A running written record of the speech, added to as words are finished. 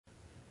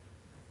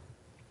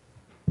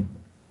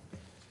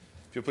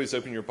If you'll please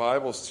open your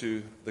Bibles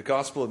to the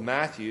Gospel of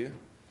Matthew,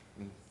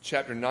 in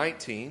chapter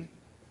 19.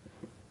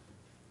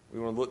 We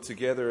want to look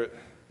together at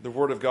the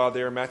Word of God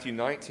there, Matthew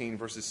 19,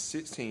 verses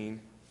 16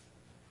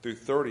 through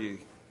 30.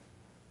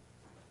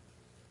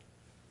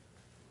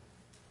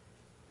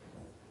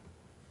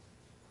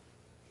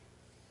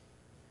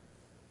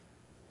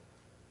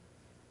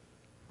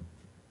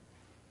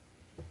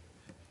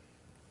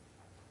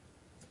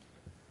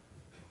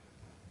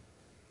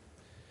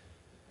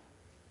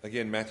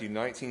 Again, Matthew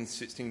 19,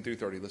 16 through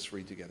 30. Let's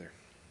read together.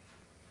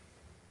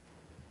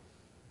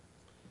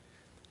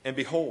 And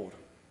behold,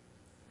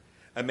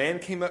 a man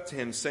came up to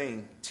him,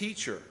 saying,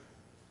 Teacher,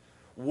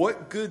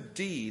 what good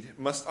deed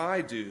must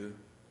I do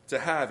to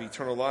have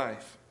eternal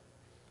life?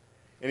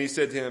 And he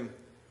said to him,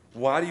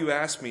 Why do you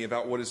ask me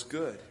about what is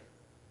good?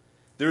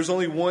 There is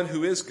only one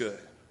who is good.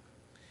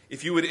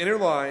 If you would enter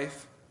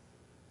life,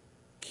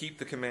 keep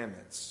the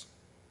commandments.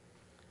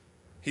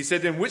 He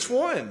said to him, Which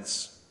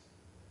ones?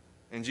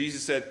 And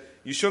Jesus said,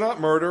 You shall not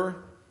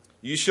murder,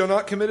 you shall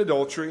not commit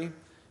adultery,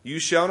 you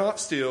shall not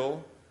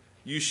steal,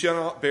 you shall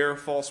not bear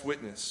false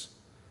witness.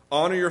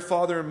 Honor your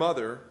father and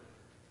mother,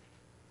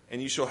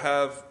 and you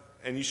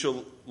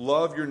shall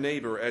love your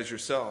neighbor as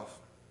yourself.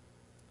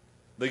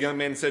 The young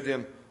man said to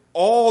him,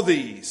 All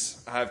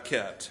these I have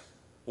kept.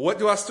 What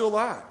do I still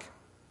lack?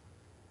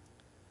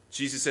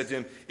 Jesus said to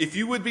him, If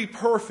you would be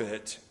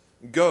perfect,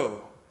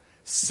 go,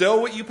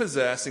 sell what you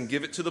possess and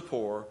give it to the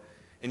poor,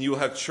 and you will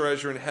have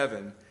treasure in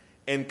heaven.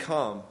 And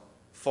come,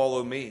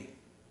 follow me.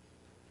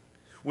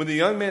 When the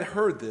young man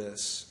heard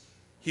this,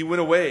 he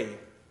went away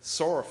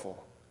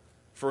sorrowful,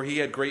 for he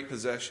had great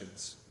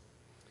possessions.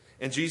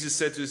 And Jesus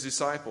said to his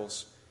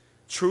disciples,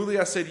 Truly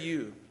I say to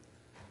you,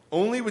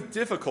 only with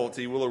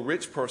difficulty will a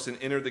rich person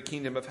enter the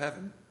kingdom of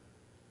heaven.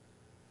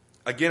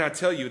 Again, I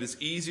tell you, it is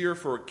easier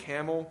for a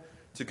camel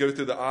to go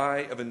through the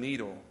eye of a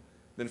needle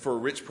than for a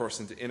rich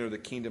person to enter the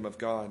kingdom of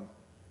God.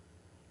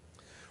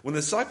 When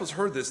the disciples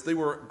heard this, they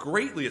were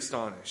greatly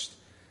astonished,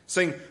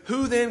 saying,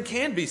 Who then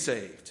can be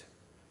saved?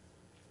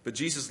 But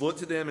Jesus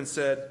looked at them and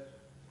said,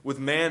 With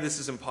man this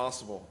is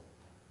impossible,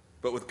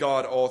 but with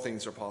God all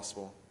things are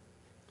possible.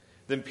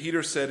 Then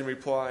Peter said in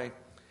reply,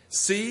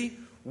 See,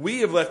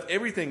 we have left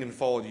everything and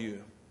followed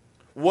you.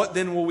 What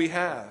then will we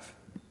have?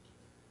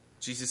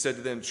 Jesus said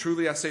to them,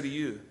 Truly I say to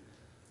you,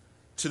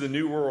 in the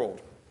new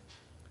world,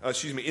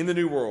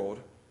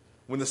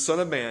 when the Son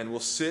of Man will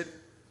sit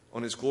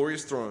on his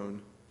glorious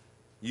throne,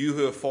 you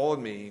who have followed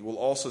me will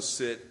also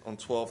sit on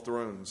 12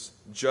 thrones,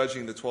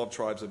 judging the 12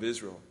 tribes of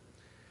Israel.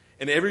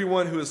 And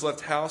everyone who has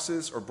left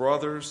houses or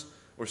brothers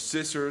or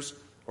sisters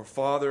or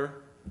father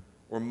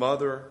or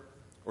mother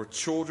or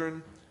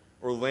children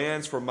or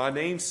lands for my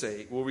name's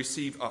sake will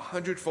receive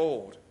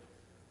 100-fold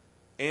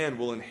and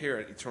will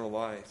inherit eternal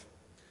life.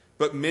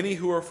 But many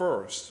who are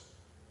first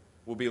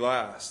will be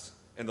last,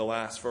 and the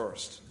last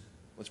first.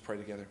 Let's pray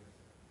together.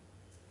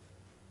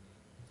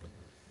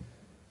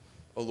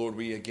 Oh Lord,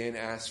 we again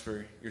ask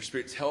for your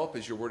Spirit's help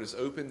as your word is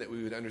open, that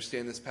we would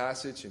understand this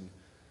passage, and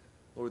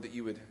Lord, that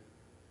you would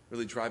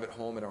really drive it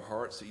home in our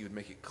hearts, that you would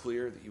make it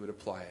clear, that you would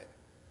apply it.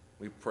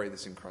 We pray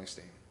this in Christ's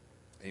name.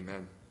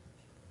 Amen.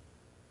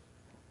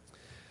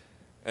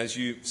 As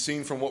you've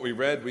seen from what we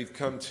read, we've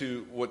come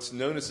to what's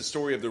known as the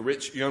story of the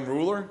rich young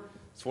ruler.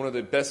 It's one of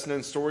the best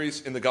known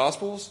stories in the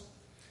Gospels.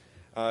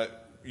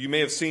 You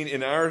may have seen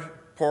in our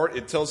part,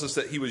 it tells us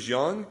that he was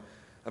young,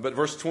 but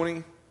verse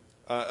 20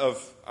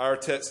 of our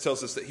text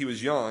tells us that he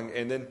was young,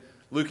 and then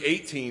Luke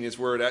 18 is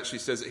where it actually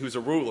says that he was a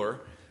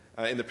ruler.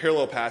 In the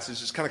parallel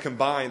passage, it's kind of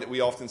combined that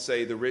we often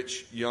say the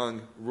rich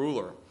young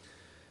ruler.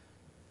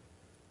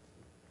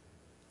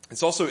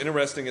 It's also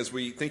interesting as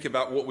we think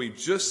about what we've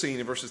just seen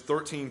in verses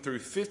 13 through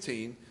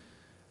 15.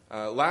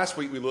 Last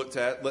week we looked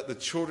at, let the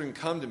children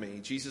come to me.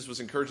 Jesus was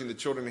encouraging the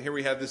children, and here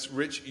we have this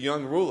rich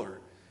young ruler.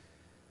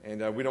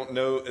 And we don't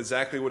know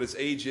exactly what his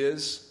age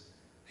is.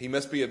 He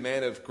must be a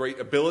man of great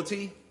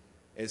ability,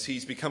 as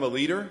he's become a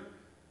leader,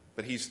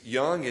 but he's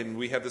young, and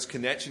we have this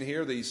connection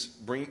here.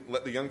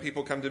 Let the young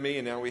people come to me,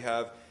 and now we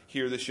have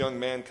here this young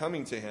man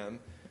coming to him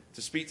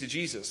to speak to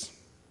Jesus.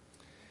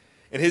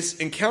 And his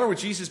encounter with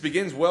Jesus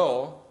begins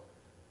well.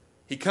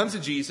 He comes to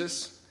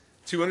Jesus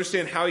to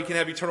understand how he can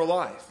have eternal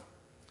life.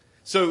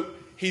 So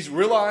he's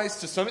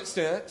realized to some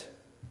extent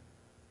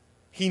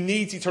he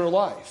needs eternal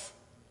life.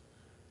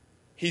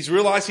 He's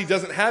realized he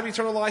doesn't have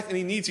eternal life, and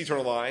he needs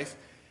eternal life,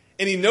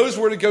 and he knows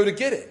where to go to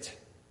get it.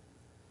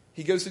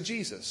 He goes to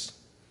Jesus.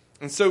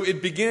 And so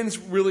it begins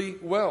really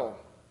well.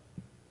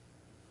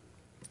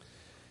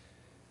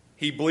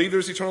 He believed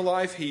there's eternal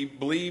life. He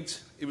believed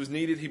it was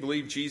needed. He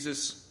believed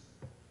Jesus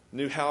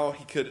knew how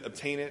he could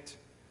obtain it.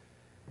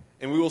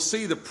 And we will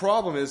see the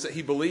problem is that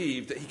he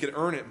believed that he could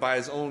earn it by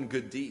his own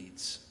good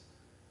deeds.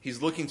 He's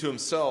looking to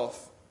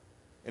himself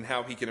and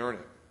how he can earn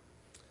it.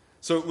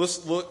 So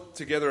let's look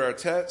together at our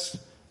text.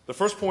 The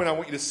first point I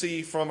want you to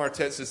see from our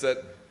text is that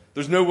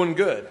there's no one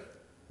good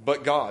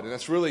but God. And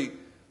that's really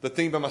the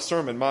theme of my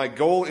sermon. My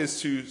goal is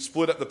to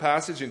split up the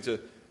passage into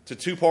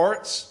two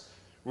parts.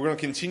 We're going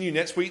to continue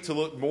next week to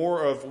look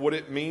more of what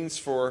it means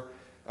for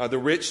the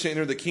rich to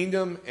enter the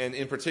kingdom, and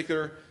in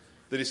particular,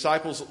 the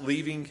disciples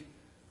leaving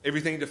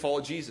everything to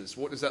follow Jesus.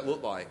 What does that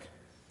look like?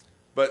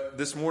 But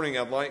this morning,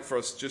 I'd like for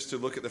us just to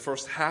look at the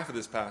first half of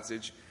this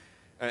passage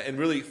and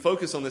really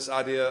focus on this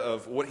idea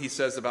of what he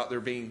says about there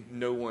being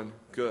no one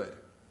good.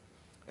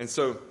 And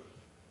so,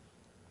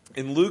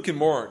 in Luke and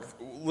Mark,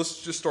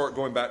 let's just start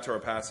going back to our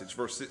passage,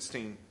 verse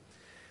 16.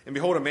 And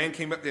behold, a man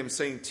came up to him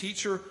saying,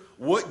 "Teacher,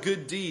 what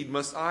good deed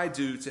must I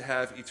do to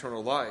have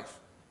eternal life?"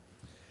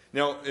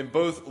 Now, in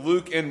both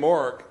Luke and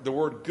Mark, the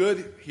word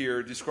good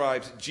here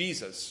describes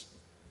Jesus.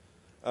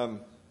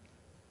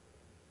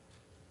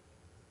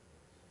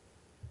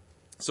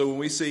 So when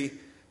we see,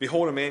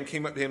 behold, a man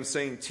came up to him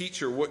saying,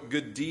 "Teacher, what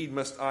good deed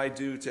must I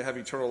do to have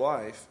eternal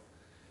life?"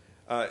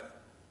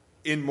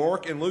 In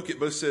Mark and Luke, it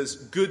both says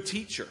good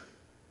teacher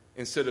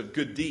instead of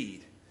good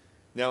deed.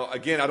 Now,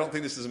 again, I don't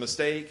think this is a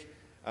mistake.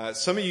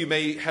 Some of you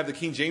may have the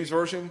King James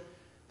Version.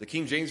 The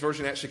King James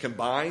Version actually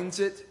combines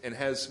it and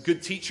has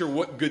good teacher,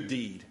 what good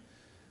deed.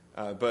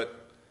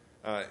 But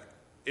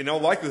in all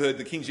likelihood,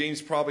 the King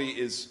James probably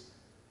is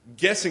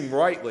guessing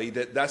rightly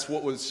that that's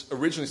what was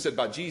originally said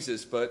by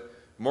Jesus, but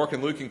Mark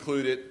and Luke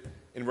include it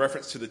in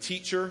reference to the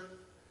teacher,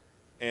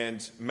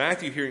 and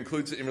Matthew here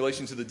includes it in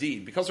relation to the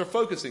deed, because they're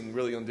focusing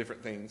really on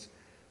different things,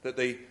 that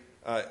they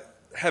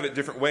have it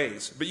different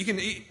ways. But you can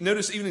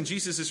notice even in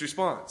Jesus'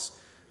 response.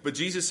 But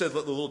Jesus said,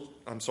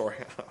 I'm sorry,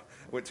 I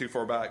went too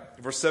far back.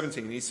 Verse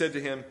 17, he said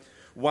to him,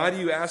 "Why do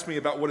you ask me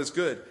about what is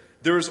good?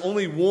 There is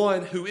only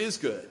one who is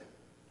good."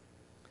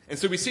 And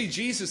so we see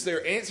Jesus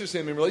there answers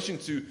him in relation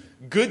to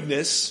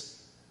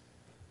goodness.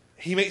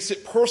 He makes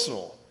it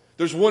personal.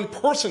 There's one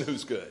person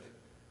who's good.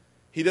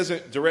 He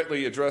doesn't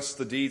directly address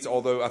the deeds,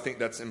 although I think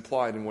that's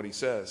implied in what he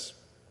says.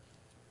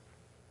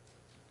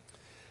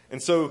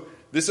 And so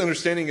this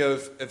understanding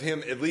of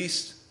him, at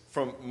least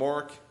from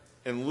Mark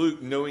and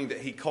Luke, knowing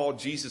that he called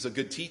Jesus a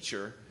good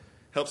teacher,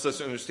 helps us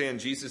to understand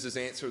Jesus'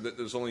 answer that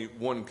there's only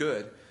one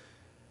good.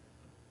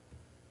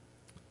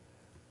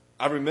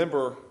 I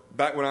remember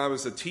back when I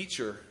was a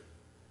teacher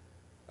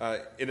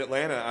in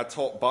Atlanta, I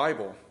taught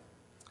Bible.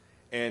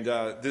 And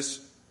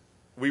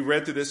we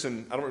read through this,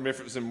 and I don't remember if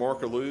it was in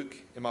Mark or Luke,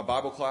 in my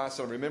Bible class.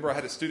 I remember I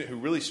had a student who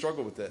really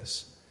struggled with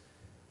this.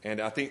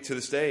 And I think to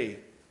this day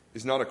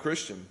is not a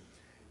Christian.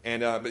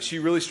 And but she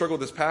really struggled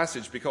with this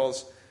passage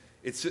because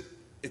it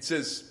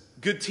says,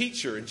 good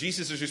teacher. And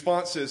Jesus'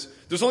 response is,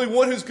 there's only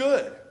one who's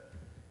good.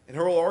 And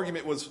her whole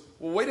argument was,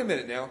 well, wait a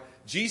minute now.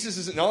 Jesus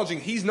is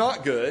acknowledging he's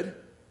not good,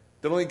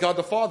 that only God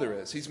the Father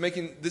is. He's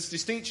making this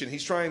distinction.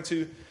 He's trying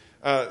to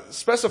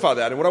specify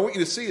that. And what I want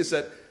you to see is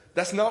that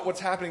that's not what's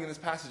happening in this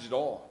passage at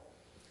all.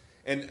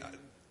 And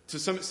to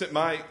some extent,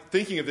 my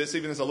thinking of this,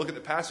 even as I look at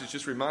the passage,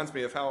 just reminds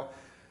me of how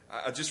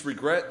I just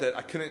regret that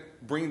I couldn't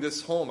bring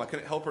this home. I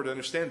couldn't help her to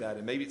understand that.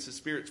 And maybe it's the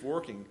Spirit's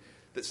working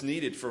that's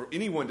needed for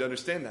anyone to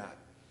understand that.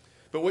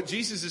 But what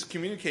Jesus is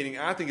communicating,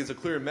 I think, is a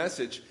clear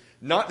message.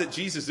 Not that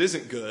Jesus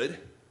isn't good,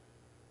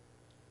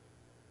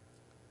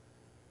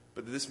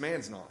 but that this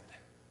man's not.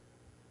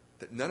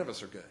 That none of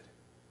us are good.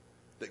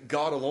 That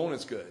God alone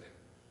is good.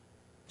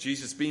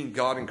 Jesus, being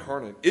God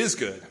incarnate, is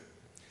good.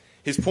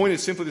 His point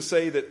is simply to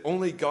say that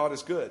only God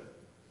is good.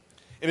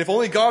 And if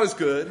only God is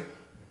good,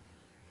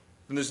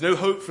 then there's no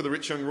hope for the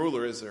rich young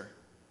ruler, is there?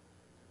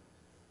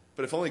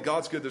 But if only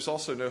God's good, there's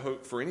also no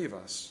hope for any of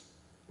us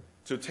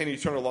to obtain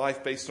eternal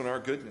life based on our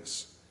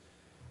goodness.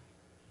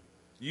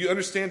 You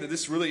understand that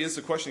this really is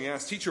the question he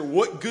asked. Teacher,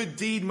 what good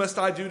deed must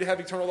I do to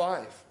have eternal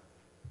life?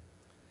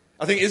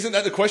 I think, isn't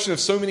that the question of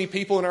so many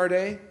people in our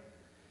day?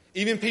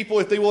 Even people,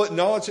 if they will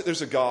acknowledge that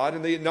there's a God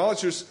and they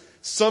acknowledge there's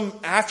some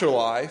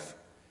afterlife,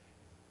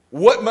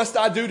 what must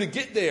I do to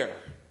get there?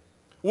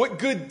 What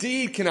good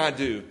deed can I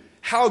do?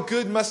 How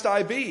good must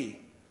I be?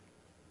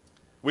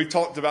 We've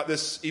talked about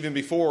this even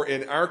before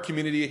in our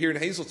community here in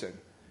Hazleton.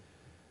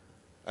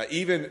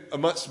 Even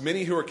amongst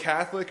many who are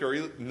Catholic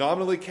or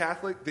nominally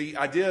Catholic, the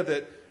idea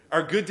that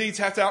our good deeds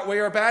have to outweigh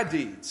our bad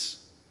deeds.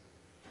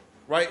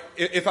 Right?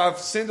 If I've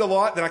sinned a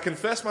lot, then I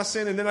confess my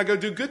sin and then I go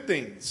do good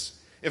things.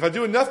 If I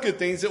do enough good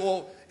things, it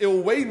will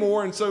weigh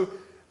more. And so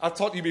I've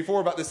talked to you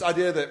before about this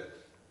idea that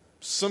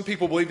some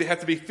people believe they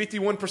have to be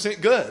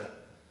 51% good.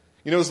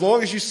 You know, as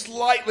long as you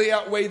slightly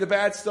outweigh the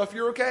bad stuff,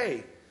 you're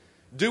okay.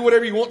 Do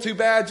whatever you want to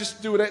bad,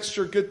 just do an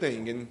extra good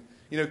thing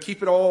and,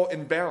 keep it all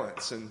in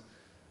balance. And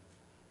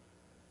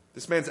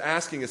this man's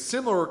asking a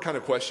similar kind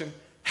of question.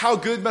 How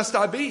good must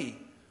I be?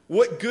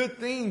 What good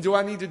thing do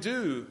I need to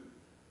do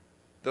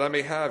that I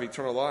may have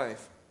eternal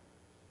life?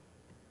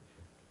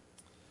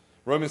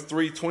 Romans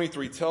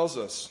 3:23 tells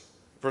us,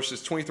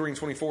 verses 23 and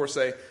 24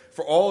 say,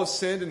 "For all have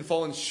sinned and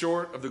fallen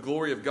short of the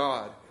glory of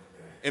God,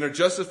 and are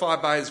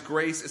justified by his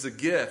grace as a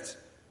gift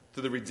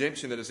through the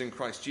redemption that is in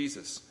Christ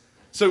Jesus."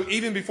 So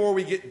even before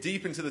we get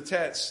deep into the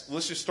text,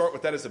 let's just start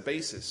with that as a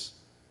basis.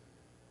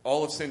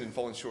 All have sinned and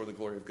fallen short of the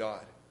glory of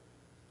God.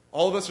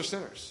 All of us are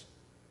sinners.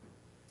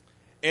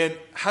 And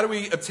how do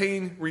we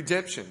obtain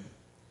redemption?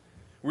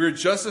 We are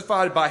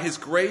justified by his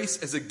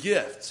grace as a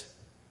gift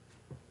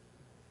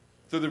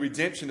through the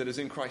redemption that is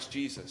in Christ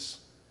Jesus.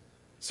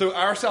 So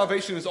our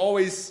salvation is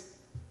always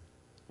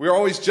We are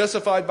always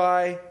justified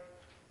by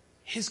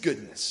his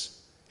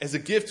goodness as a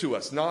gift to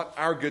us, not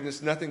our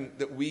goodness, nothing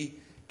that we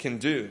can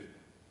do.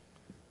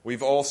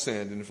 We've all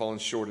sinned and fallen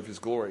short of his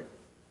glory.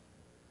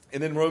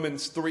 And then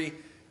Romans 3,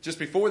 just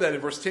before that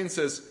in verse 10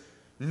 says,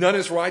 none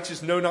is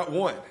righteous, no, not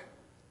one.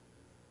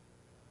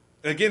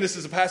 And again, this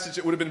is a passage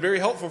that would have been very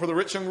helpful for the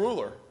rich young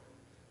ruler.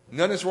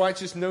 None is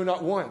righteous, no,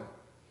 not one.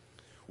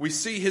 We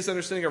see his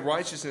understanding of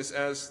righteousness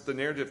as the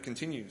narrative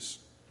continues.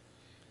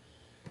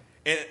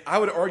 And I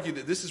would argue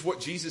that this is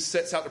what Jesus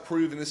sets out to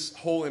prove in this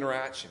whole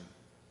interaction.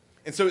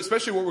 And so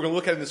especially what we're going to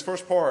look at in this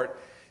first part,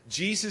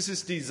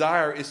 Jesus'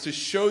 desire is to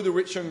show the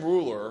rich young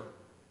ruler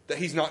that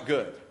he's not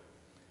good.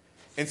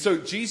 And so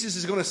Jesus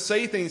is going to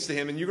say things to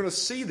him, and you're going to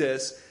see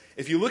this.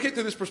 If you look at it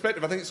through this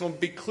perspective, I think it's going to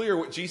be clear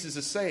what Jesus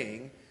is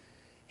saying.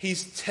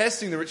 He's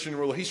testing the rich young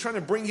ruler. He's trying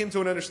to bring him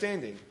to an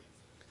understanding.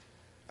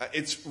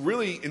 It's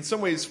really, in some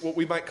ways, what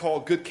we might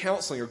call good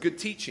counseling or good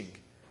teaching.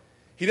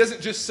 He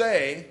doesn't just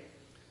say,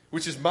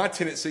 which is my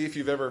tendency, if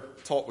you've ever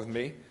taught with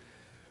me,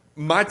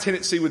 my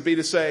tendency would be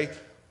to say,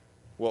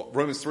 well,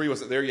 Romans 3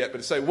 wasn't there yet, but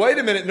to say, wait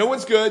a minute, no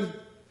one's good.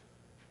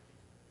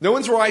 No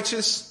one's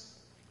righteous.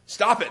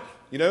 Stop it,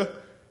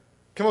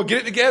 Come on, get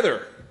it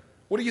together.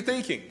 What are you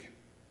thinking?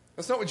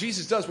 That's not what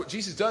Jesus does. What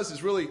Jesus does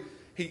is really,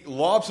 he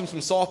lobs him some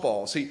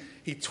softballs.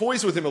 He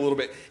toys with him a little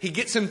bit. He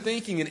gets him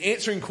thinking and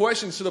answering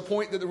questions to the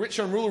point that the rich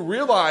young ruler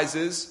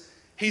realizes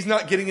he's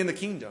not getting in the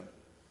kingdom.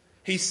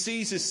 He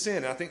sees his sin.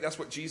 And I think that's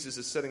what Jesus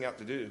is setting out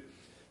to do,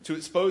 to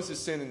expose his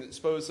sin and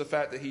expose the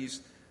fact that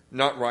he's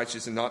not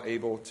righteous and not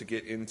able to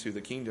get into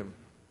the kingdom.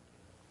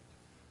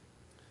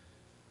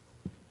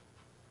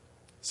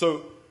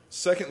 So,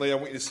 secondly, I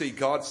want you to see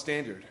God's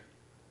standard.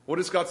 What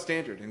is God's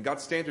standard? And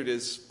God's standard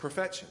is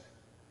perfection.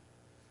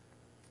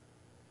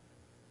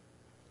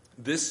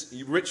 This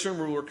rich young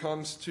ruler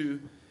comes to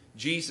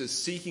Jesus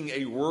seeking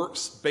a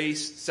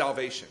works-based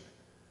salvation.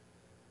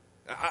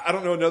 I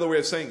don't know another way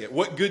of saying it.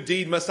 What good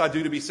deed must I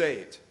do to be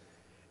saved?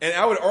 And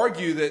I would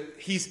argue that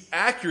he's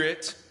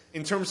accurate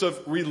in terms of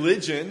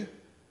religion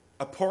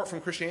apart from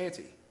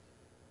Christianity.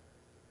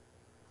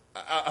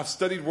 I've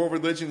studied world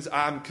religions.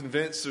 I'm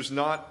convinced there's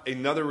not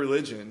another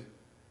religion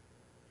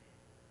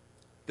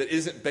that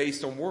isn't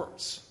based on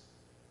works.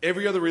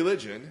 Every other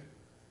religion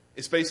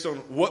is based on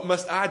what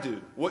must I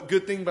do? What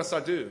good thing must I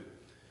do?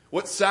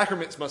 What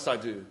sacraments must I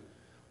do?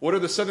 What are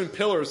the 7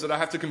 pillars that I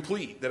have to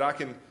complete that I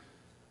can,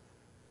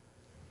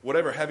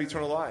 have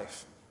eternal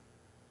life?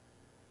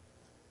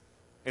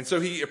 And so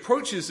he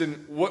approaches in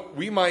what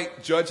we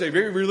might judge a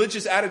very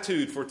religious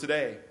attitude for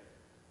today.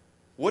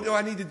 What do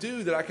I need to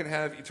do that I can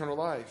have eternal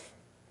life?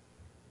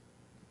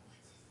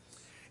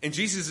 And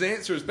Jesus'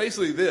 answer is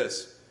basically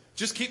this: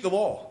 just keep the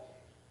law.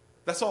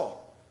 That's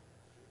all.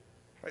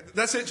 Right?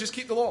 That's it, just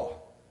keep the law.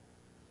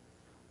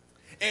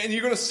 And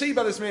you're going to see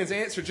by this man's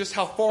answer just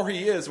how far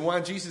he is and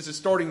why Jesus is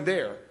starting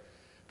there.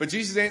 But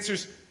Jesus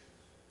answers,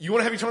 you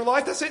want to have eternal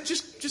life? That's it,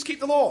 just keep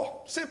the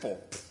law.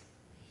 Simple.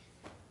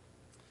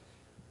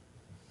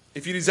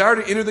 If you desire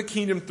to enter the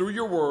kingdom through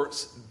your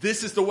works,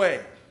 this is the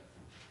way.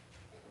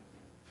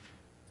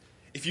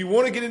 If you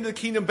want to get into the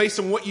kingdom based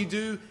on what you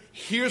do,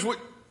 here's what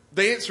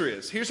the answer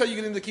is. Here's how you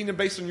get into the kingdom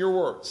based on your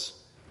works.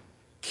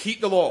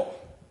 Keep the law.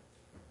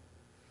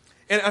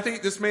 And I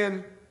think this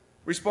man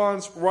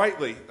responds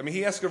rightly. I mean,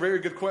 he asks a very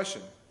good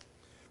question.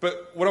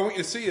 But what I want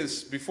you to see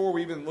is, before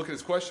we even look at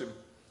his question,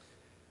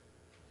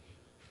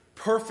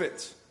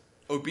 perfect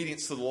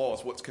obedience to the law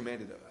is what's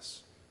commanded of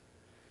us.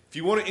 If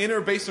you want to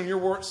enter based on your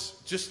works,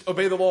 just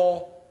obey the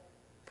law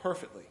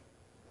perfectly.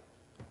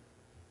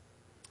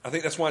 I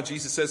think that's why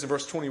Jesus says in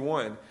verse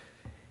 21,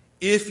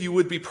 if you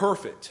would be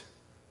perfect.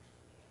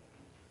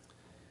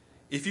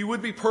 If you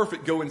would be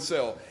perfect, go and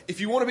sell.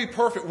 If you want to be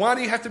perfect, why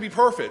do you have to be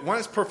perfect? Why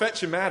does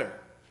perfection matter?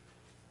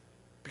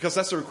 Because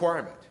that's a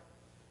requirement.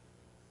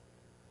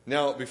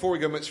 Now, before we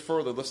go much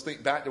further, let's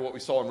think back to what we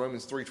saw in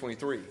Romans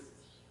 3:23.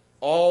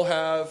 All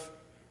have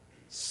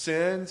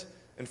sinned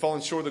and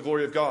fallen short of the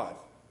glory of God.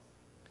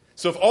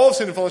 So if all have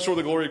sinned and fallen short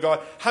of the glory of God,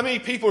 how many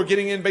people are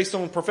getting in based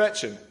on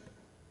perfection?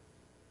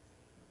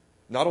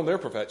 Not on their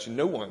perfection.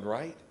 No one,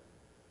 right?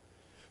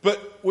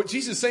 But what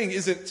Jesus is saying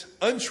isn't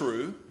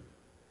untrue.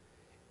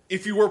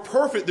 If you were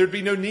perfect, there'd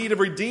be no need of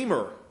a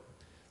redeemer.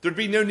 There'd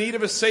be no need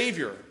of a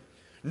savior.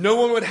 No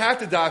one would have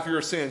to die for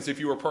your sins if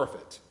you were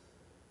perfect.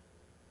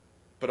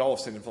 But all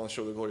have sinned and fallen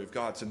short of the glory of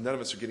God, so none of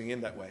us are getting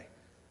in that way.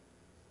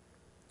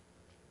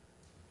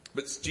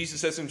 But Jesus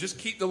says to him, just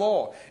keep the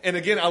law. And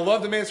again, I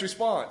love the man's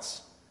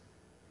response.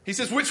 He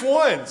says, which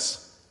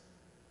ones?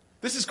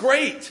 This is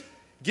great.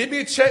 Give me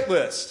a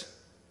checklist.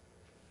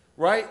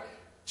 Right?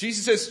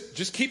 Jesus says,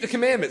 just keep the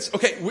commandments.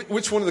 Okay,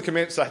 which one of the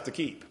commandments do I have to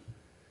keep?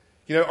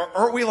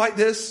 Aren't we like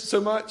this so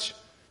much?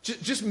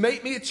 Just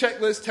make me a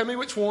checklist. Tell me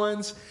which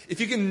ones. If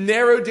you can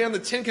narrow down the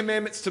 10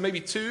 commandments to maybe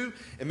 2,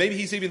 and maybe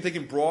he's even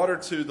thinking broader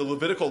to the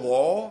Levitical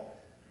law.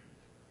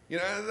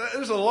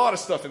 There's a lot of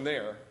stuff in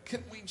there.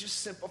 Can we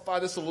just simplify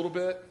this a little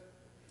bit?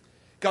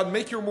 God,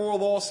 make your moral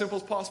law as simple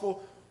as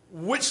possible.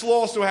 Which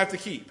laws do I have to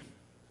keep?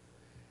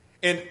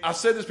 And I've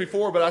said this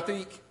before, but I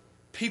think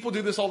people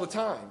do this all the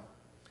time.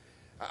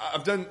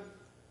 I've done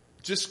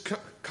just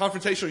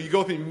confrontational. You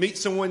go up and you meet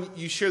someone,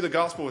 you share the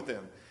gospel with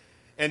them.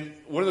 And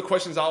one of the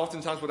questions I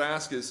oftentimes would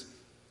ask is,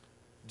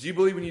 do you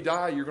believe when you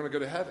die you're going to go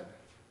to heaven?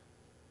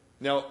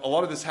 Now, a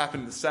lot of this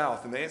happened in the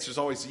South, and the answer is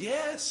always,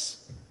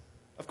 yes.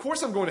 Of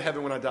course I'm going to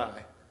heaven when I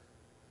die.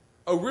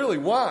 Oh, really?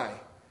 Why?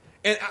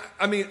 And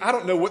I mean, I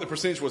don't know what the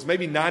percentage was.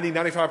 Maybe 90,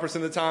 95%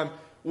 of the time,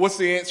 what's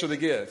the answer they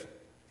give?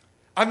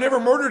 I've never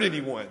murdered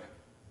anyone.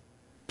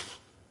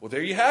 Well,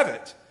 there you have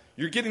it.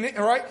 You're getting it,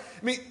 all right?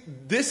 I mean,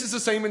 this is the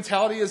same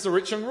mentality as the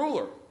rich young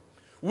ruler.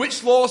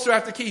 Which laws do I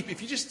have to keep?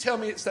 If you just tell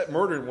me it's that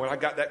murdering one, I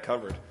got that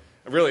covered.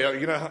 Really,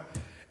 you know.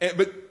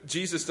 But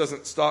Jesus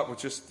doesn't stop with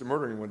just the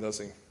murdering one, does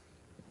he?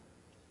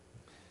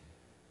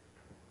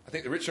 I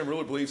think the rich young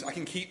ruler believes I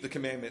can keep the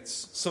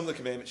commandments. Some of the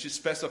commandments just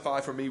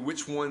specify for me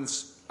which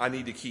ones I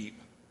need to keep.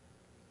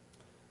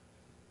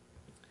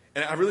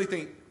 And I really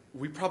think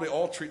we probably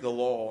all treat the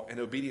law and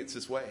obedience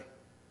this way.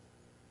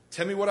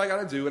 Tell me what I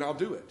got to do and I'll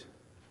do it.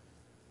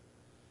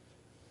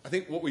 I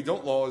think what we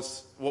don't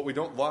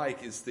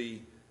like is the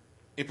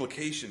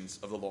implications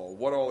of the law,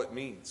 what all it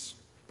means.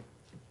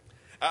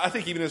 I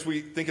think even as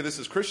we think of this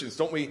as Christians,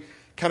 don't we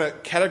kind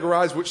of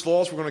categorize which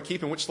laws we're going to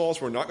keep and which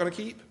laws we're not going to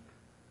keep?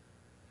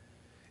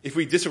 If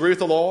we disagree with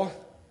the law,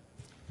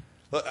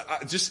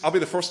 I'll be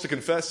the first to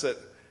confess that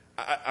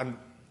I'm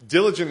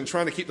diligent in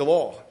trying to keep the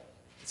law,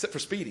 except for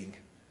speeding.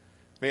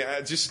 I mean,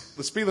 the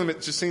speed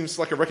limit just seems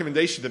like a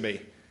recommendation to me.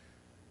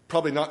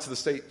 Probably not to the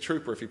state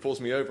trooper if he pulls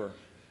me over.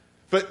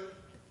 But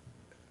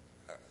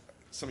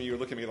some of you are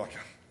looking at me like,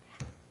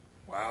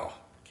 wow,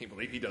 can't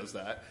believe he does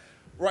that.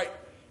 Right.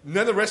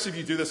 None of the rest of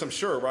you do this, I'm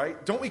sure,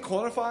 right? Don't we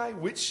quantify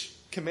which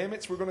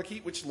commandments we're going to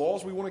keep, which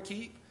laws we want to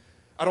keep?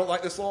 I don't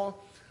like this law.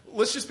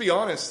 Let's just be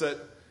honest that,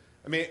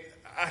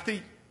 I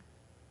think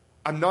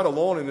I'm not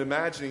alone in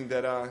imagining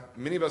that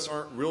many of us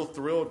aren't real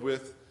thrilled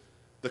with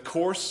the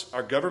course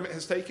our government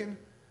has taken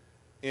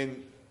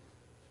in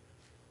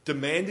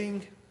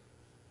demanding,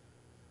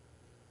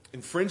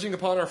 infringing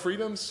upon our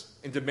freedoms,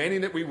 and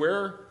demanding that we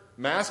wear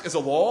masks as a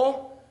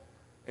law.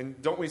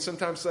 And don't we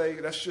sometimes say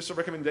that's just a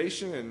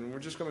recommendation and we're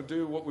just going to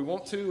do what we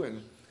want to?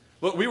 And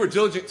look, we were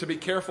diligent to be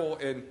careful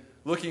in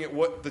looking at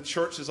what the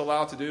church is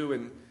allowed to do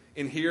and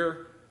in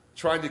here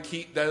trying to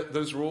keep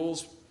those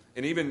rules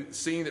and even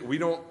seeing that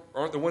we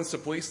aren't the ones to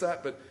police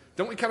that. But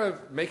don't we kind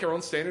of make our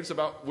own standards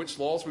about which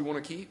laws we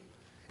want to keep?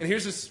 And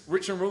here's this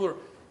rich young ruler.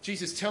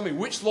 Jesus, tell me,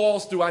 which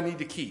laws do I need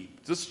to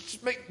keep?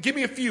 Give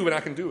me a few and I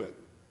can do it.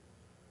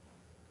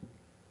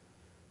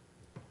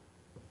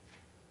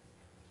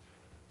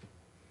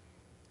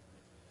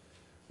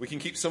 We can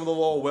keep some of the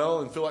law well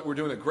and feel like we're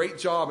doing a great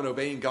job in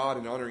obeying God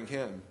and honoring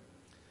Him.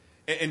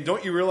 And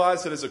don't you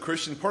realize that as a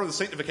Christian, part of the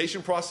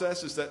sanctification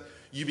process is that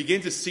you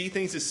begin to see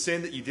things as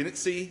sin that you didn't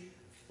see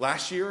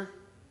last year,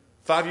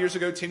 5 years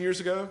ago, 10 years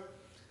ago?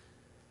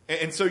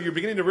 And so you're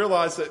beginning to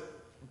realize that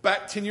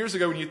back 10 years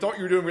ago when you thought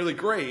you were doing really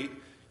great,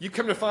 you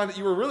come to find that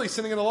you were really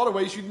sinning in a lot of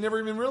ways you'd never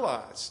even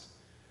realized.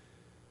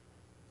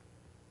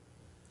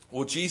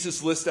 Well,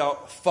 Jesus lists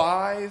out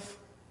 5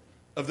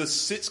 of the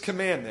 6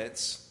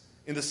 commandments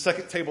in the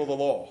second table of the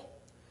law.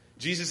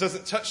 Jesus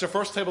doesn't touch the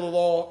first table of the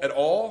law at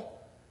all.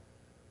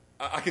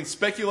 I can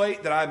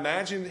speculate that I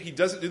imagine he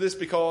doesn't do this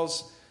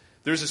because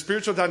there's a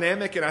spiritual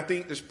dynamic, and I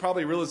think there's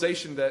probably a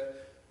realization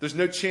that there's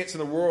no chance in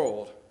the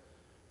world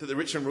that the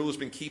rich young ruler's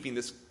been keeping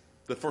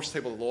the first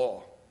table of the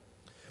law.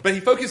 But he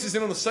focuses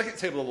in on the second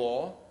table of the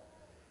law,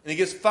 and he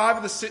gives 5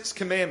 of the 6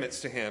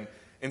 commandments to him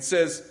and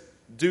says,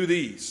 do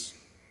these.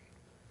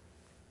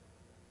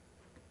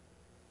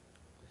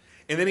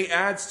 And then he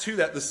adds to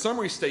that the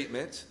summary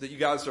statement that you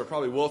guys are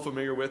probably well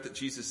familiar with that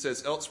Jesus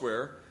says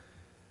elsewhere.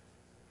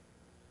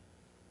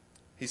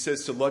 He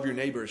says to love your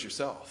neighbor as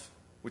yourself,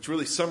 which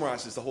really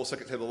summarizes the whole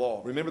second table of the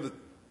law. Remember, the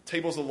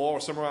tables of the law are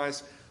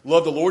summarized.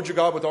 Love the Lord your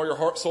God with all your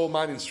heart, soul,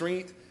 mind, and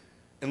strength,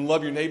 and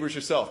love your neighbor as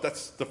yourself.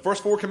 That's the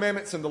first 4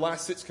 commandments and the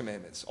last 6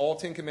 commandments. All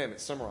 10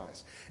 commandments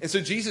summarized. And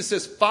so Jesus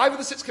says 5 of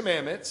the 6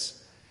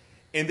 commandments,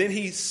 and then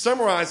he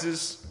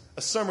summarizes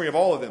a summary of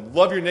all of them.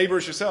 Love your neighbor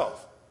as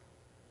yourself.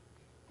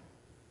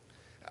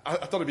 I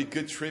thought it'd be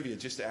good trivia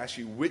just to ask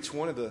you which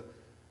one of the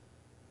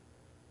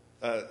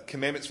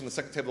commandments from the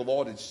second table of the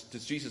law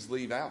does Jesus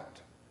leave out?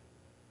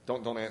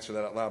 Don't answer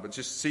that out loud, but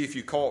just see if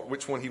you call it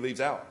which one he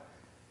leaves out.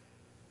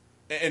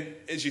 And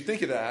as you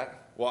think of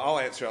that, well, I'll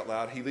answer out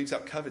loud. He leaves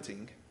out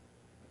coveting.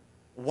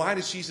 Why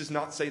does Jesus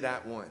not say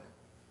that one?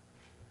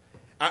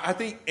 I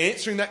think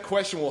answering that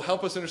question will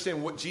help us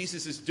understand what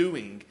Jesus is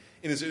doing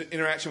in his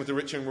interaction with the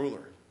rich young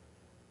ruler.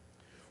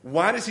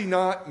 Why does he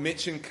not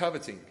mention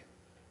coveting?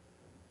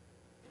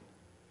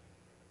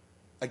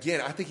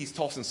 Again, I think he's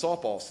tossing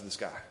softballs to this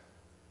guy.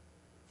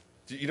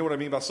 Do you know what I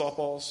mean by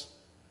softballs?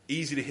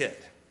 Easy to hit.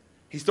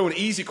 He's throwing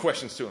easy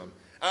questions to him.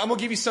 I'm going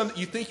to give you some that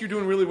you think you're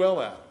doing really well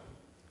at.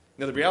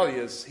 Now, the reality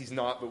is he's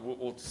not, but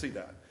we'll see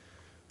that.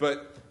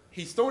 But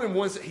he's throwing in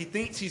ones that he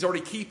thinks he's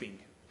already keeping.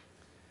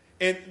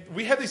 And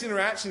we have these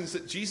interactions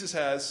that Jesus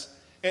has,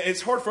 and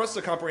it's hard for us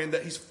to comprehend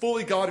that he's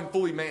fully God and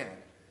fully man.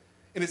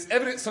 And it's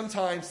evident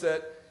sometimes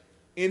that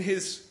in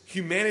his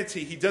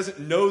humanity, he doesn't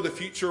know the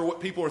future or what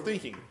people are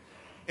thinking.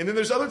 And then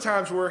there's other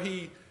times where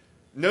he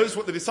knows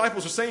what the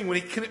disciples are saying when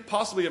he couldn't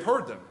possibly have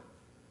heard them.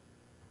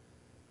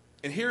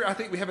 And here I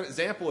think we have an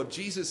example of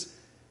Jesus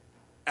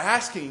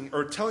asking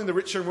or telling the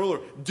rich young ruler,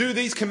 do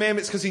these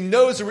commandments, because he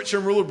knows the rich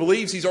young ruler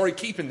believes he's already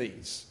keeping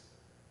these.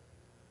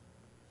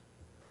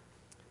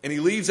 And he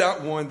leaves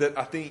out one that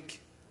I think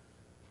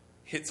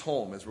hits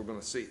home, as we're going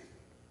to see.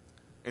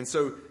 And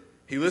so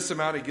he lists them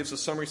out. He gives a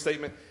summary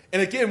statement.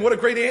 And again, what a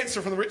great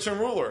answer from the rich young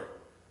ruler.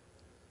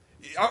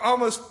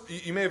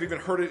 You may have even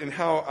heard it in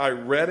how I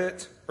read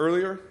it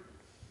earlier.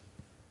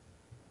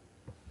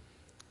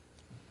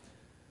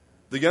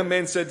 The young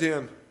man said to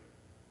him,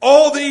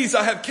 all these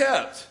I have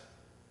kept.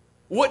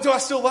 What do I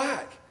still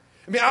lack?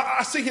 I mean,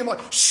 I see him like,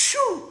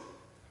 shoo,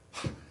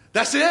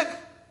 that's it?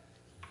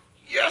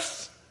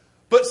 Yes.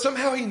 But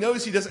somehow he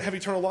knows he doesn't have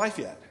eternal life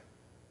yet.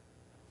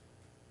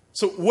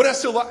 So what I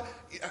still lack?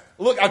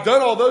 Look, I've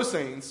done all those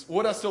things.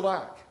 What I still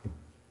lack?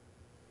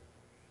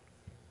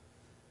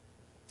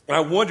 And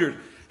I wondered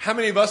how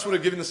many of us would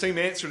have given the same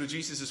answer to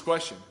Jesus'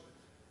 question.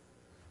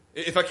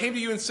 If I came to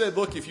you and said,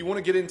 look, if you want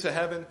to get into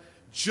heaven,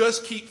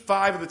 just keep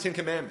 5 of the 10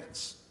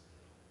 commandments.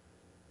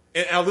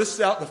 And I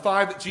listed out the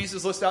 5 that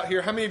Jesus listed out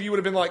here. How many of you would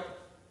have been like,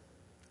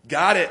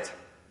 got it,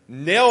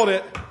 nailed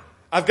it,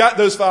 I've got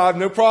those 5,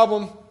 no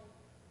problem.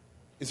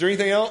 Is there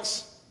anything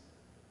else?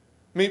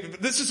 I mean,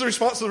 this is the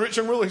response of the rich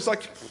young ruler. He's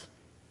like,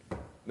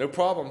 no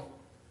problem,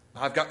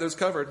 I've got those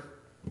covered.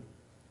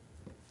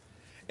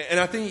 And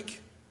I think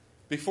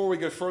before we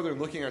go further in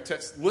looking at our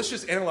text, let's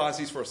just analyze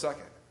these for a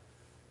second.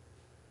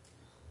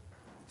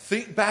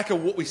 Think back at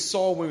what we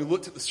saw when we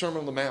looked at the Sermon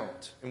on the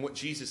Mount and what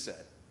Jesus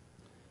said.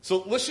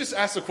 So let's just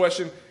ask the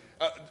question,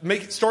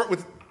 start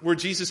with where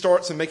Jesus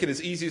starts and make it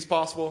as easy as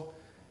possible.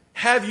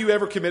 Have you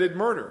ever committed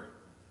murder?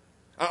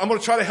 I'm going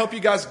to try to help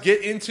you guys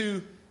get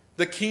into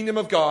the kingdom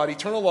of God,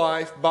 eternal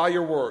life, by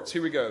your works.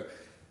 Here we go.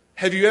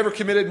 Have you ever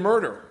committed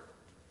murder?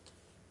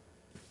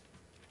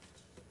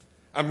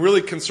 I'm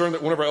really concerned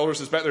that one of our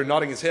elders is back there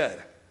nodding his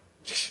head.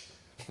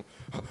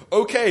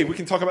 Okay, we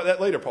can talk about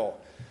that later, Paul.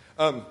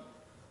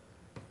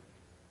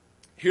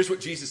 Here's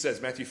what Jesus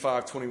says, Matthew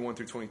 5:21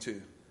 through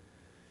 22.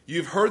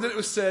 You've heard that it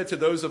was said to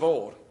those of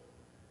old,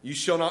 you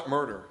shall not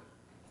murder.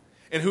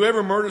 And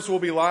whoever murders will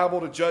be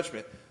liable to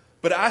judgment.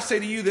 But I say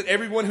to you that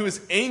everyone who is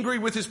angry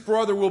with his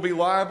brother will be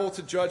liable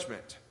to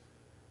judgment.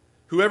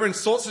 Whoever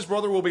insults his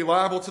brother will be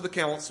liable to the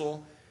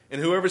council.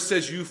 And whoever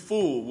says you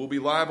fool will be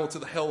liable to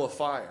the hell of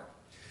fire.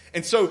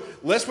 And so,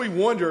 lest we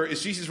wonder,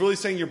 is Jesus really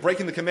saying you're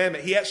breaking the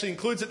commandment? He actually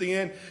includes at the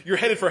end, you're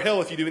headed for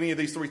hell if you do any of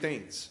these 3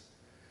 things.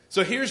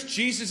 So here's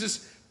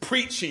Jesus'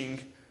 preaching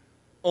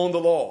on the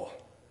law.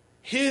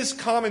 His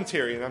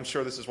commentary, and I'm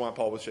sure this is why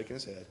Paul was shaking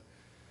his head.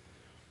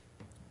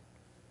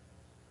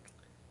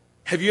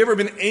 Have you ever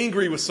been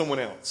angry with someone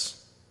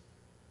else?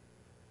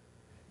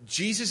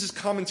 Jesus'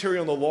 commentary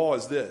on the law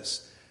is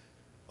this,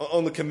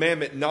 on the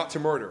commandment not to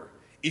murder.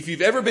 If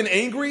you've ever been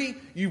angry,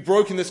 you've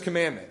broken this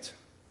commandment.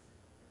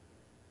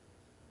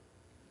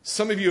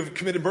 Some of you have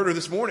committed murder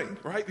this morning,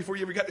 right? Before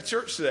you ever got to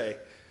church today.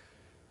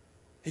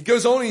 He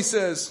goes on and he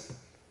says,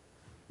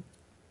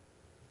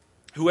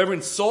 whoever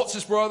insults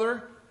his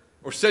brother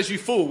or says you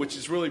fool, which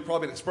is really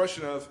probably an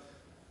expression of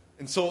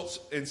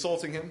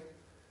insulting him.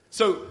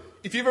 So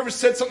if you've ever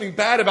said something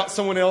bad about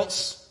someone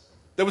else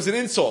that was an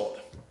insult,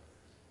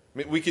 I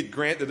mean, we could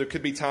grant that there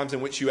could be times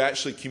in which you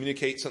actually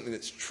communicate something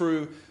that's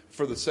true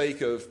for the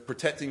sake of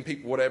protecting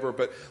people, whatever.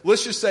 But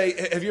let's just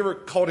say, have you ever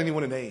called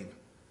anyone a name?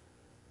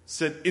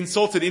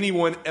 Insulted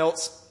anyone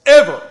else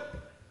ever?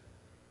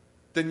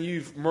 Then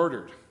you've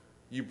murdered.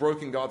 You've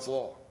broken God's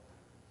law.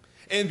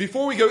 And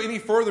before we go any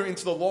further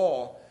into the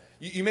law,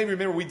 you may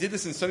remember we did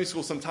this in Sunday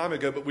school some time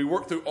ago, but we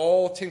worked through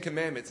all 10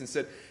 commandments and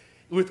said,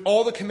 with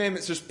all the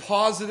commandments, there's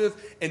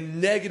positive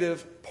and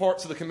negative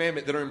parts of the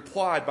commandment that are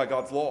implied by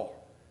God's law.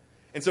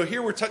 And so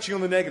here we're touching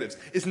on the negatives.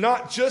 It's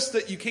not just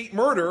that you can't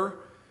murder,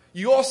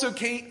 you also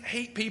can't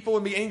hate people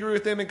and be angry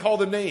with them and call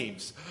them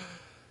names.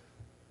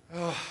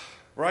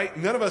 Right?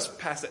 None of us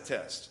pass that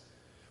test.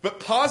 But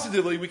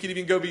positively, we can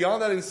even go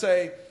beyond that and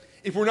say,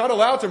 if we're not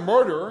allowed to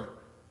murder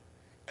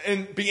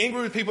and be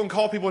angry with people and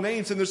call people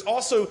names, then there's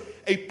also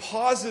a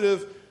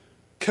positive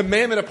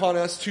commandment upon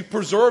us to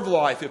preserve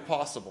life if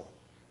possible,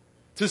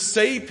 to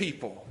save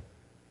people.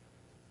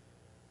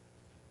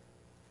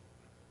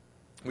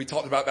 We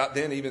talked about that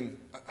then. Even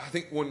I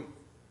think one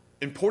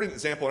important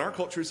example in our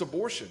culture is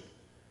abortion.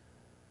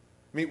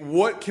 I mean,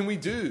 what can we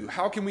do?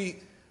 How can we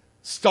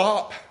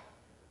stop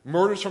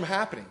murders from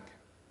happening?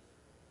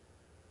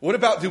 What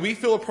about, do we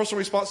feel a personal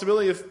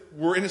responsibility if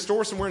we're in a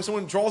store somewhere and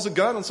someone draws a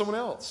gun on someone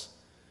else?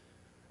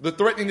 They're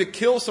threatening to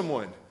kill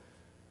someone.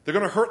 They're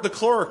going to hurt the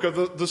clerk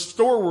of the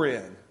store we're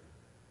in.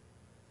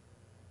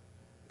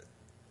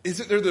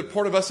 Isn't there the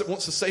part of us that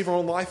wants to save our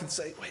own life and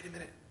say, wait a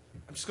minute,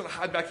 I'm just going to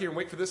hide back here and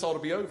wait for this all to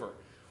be over.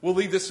 We'll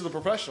leave this to the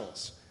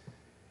professionals.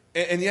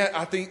 And yet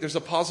I think there's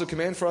a positive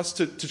command for us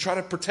to try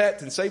to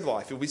protect and save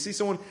life. If we see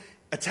someone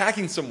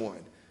attacking someone,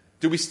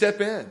 do we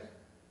step in?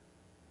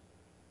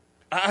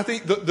 I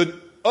think the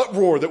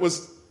uproar that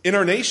was in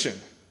our nation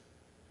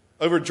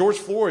over George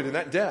Floyd and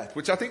that death,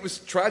 which I think was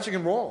tragic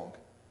and wrong.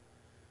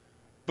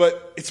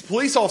 But it's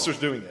police officers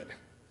doing it.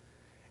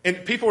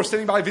 And people are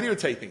standing by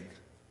videotaping.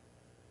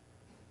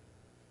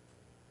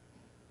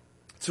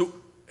 So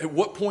at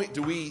what point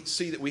do we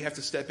see that we have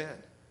to step in?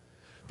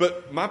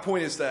 But my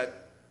point is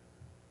that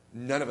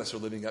none of us are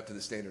living up to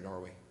the standard, are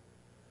we?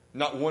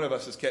 Not one of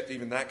us has kept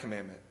even that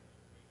commandment.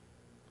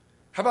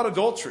 How about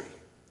adultery?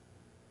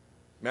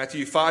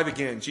 Matthew 5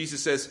 again,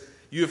 Jesus says,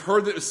 "You have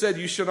heard that it was said,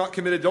 you shall not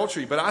commit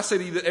adultery. But I say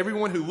to you that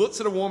everyone who looks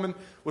at a woman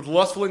with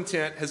lustful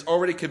intent has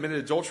already committed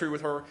adultery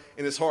with her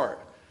in his heart."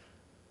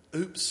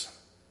 Oops.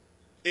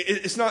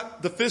 It's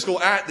not the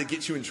physical act that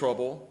gets you in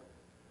trouble,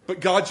 but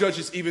God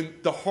judges even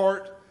the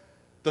heart,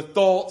 the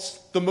thoughts,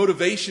 the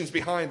motivations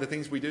behind the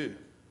things we do.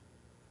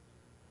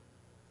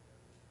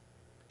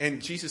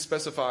 And Jesus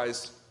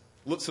specifies,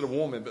 looks at a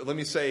woman, but let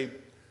me say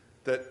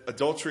that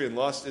adultery and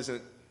lust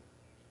isn't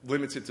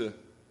limited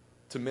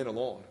to men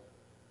alone.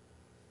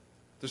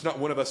 There's not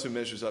one of us who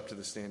measures up to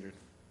the standard.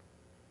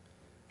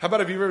 How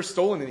about, have you ever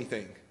stolen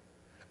anything?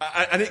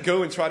 I didn't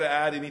go and try to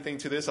add anything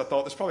to this. I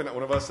thought there's probably not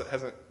one of us that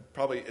hasn't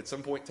probably at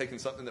some point taken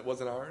something that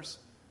wasn't ours.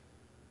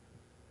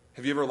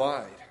 Have you ever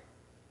lied?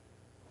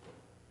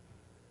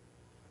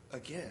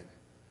 Again,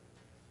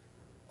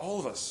 all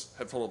of us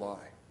have told a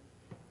lie.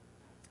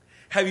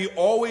 Have you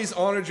always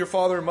honored your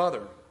father and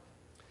mother?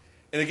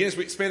 And again, as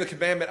we expand the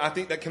commandment, I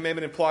think that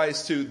commandment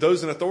applies to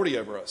those in authority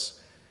over us.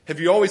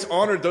 Have you always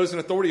honored those in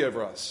authority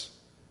over us?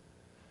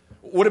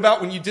 What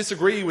about when you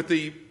disagree with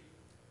the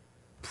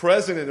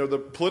president or the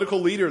political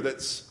leader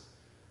that's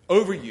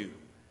over you?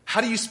 How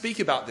do you speak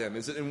about them?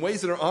 Is it in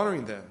ways that are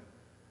honoring them?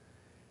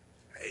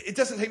 It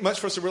doesn't take much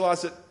for us to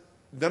realize that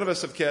none of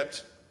us have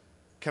kept,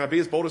 can I be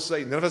as bold as to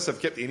say, none of us have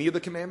kept any of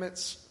the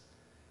commandments?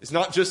 It's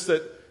not just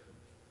that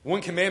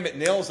one commandment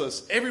nails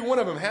us. Every one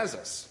of them has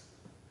us.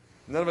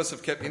 None of us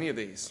have kept any of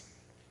these.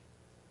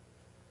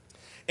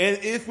 And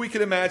if we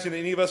could imagine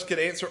any of us could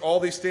answer all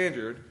these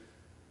standards,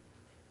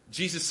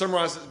 Jesus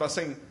summarizes it by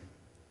saying,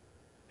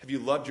 have you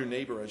loved your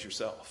neighbor as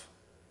yourself?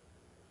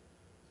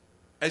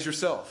 As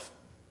yourself.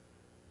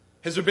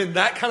 Has there been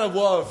that kind of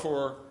love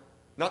for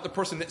not the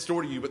person next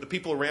door to you, but the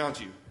people around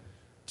you?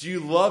 Do you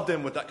love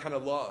them with that kind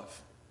of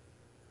love?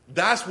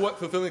 That's what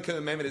fulfilling the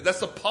commandment is. That's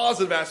the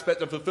positive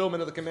aspect of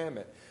fulfillment of the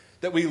commandment.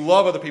 That we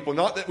love other people,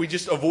 not that we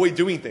just avoid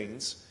doing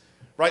things.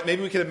 Right?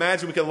 Maybe we could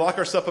imagine we could lock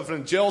ourselves up in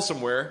a jail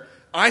somewhere,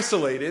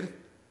 isolated,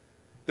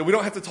 that we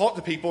don't have to talk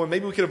to people, and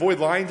maybe we could avoid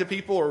lying to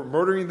people or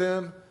murdering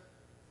them,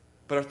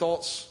 but our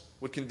thoughts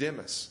would condemn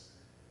us.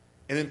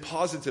 And then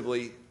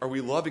positively, are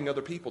we loving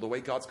other people the way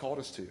God's called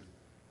us to?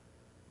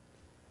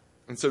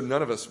 And so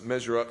none of us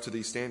measure up to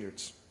these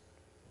standards.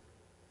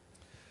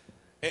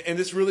 And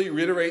this really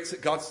reiterates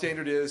that God's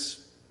standard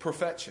is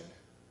perfection.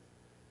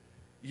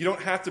 You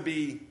don't have to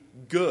be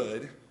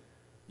good.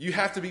 You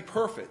have to be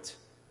perfect,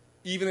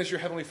 even as your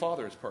Heavenly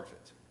Father is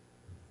perfect.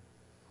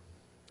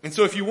 And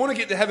so if you want to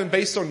get to heaven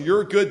based on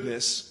your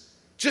goodness,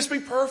 just be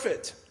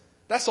perfect.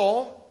 That's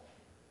all.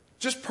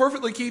 Just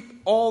perfectly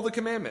keep all the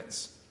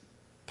commandments.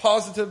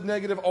 Positive,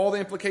 negative, all the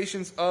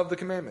implications of the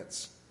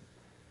commandments.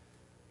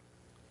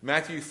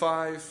 Matthew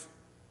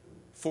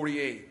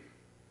 5:48.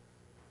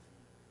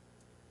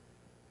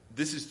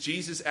 This is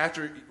Jesus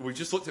after, we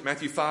just looked at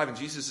Matthew 5 and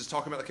Jesus is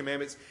talking about the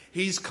commandments.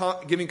 He's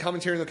giving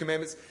commentary on the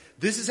commandments.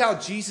 This is how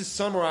Jesus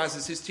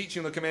summarizes his teaching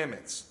on the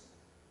commandments.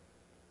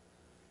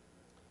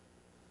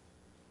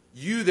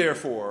 You,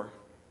 therefore,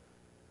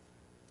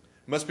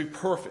 must be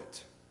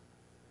perfect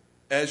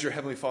as your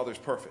Heavenly Father is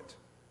perfect.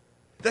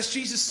 That's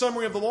Jesus'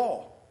 summary of the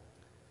law.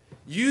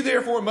 You,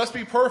 therefore, must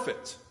be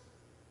perfect.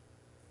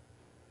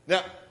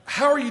 Now,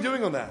 how are you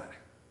doing on that?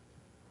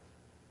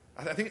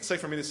 I think it's safe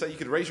for me to say you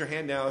could raise your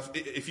hand now.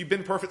 If you've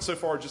been perfect so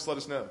far, just let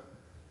us know.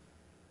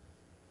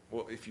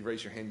 Well, if you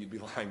raise your hand, you'd be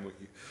lying, wouldn't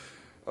you?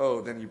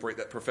 Oh, then you break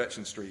that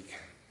perfection streak.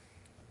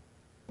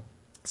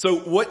 So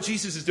what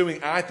Jesus is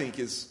doing, I think,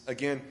 is,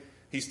 again,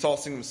 he's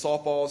tossing them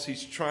softballs.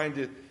 He's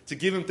trying to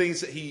give them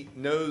things that he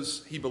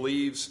knows, he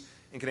believes,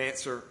 and can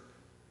answer,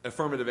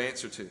 affirmative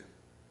answer to.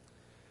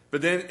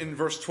 But then in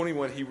verse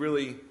 21, he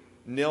really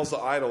nails the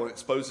idol and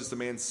exposes the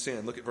man's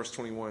sin. Look at verse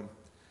 21.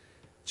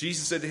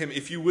 Jesus said to him,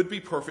 if you would be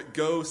perfect,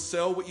 go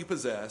sell what you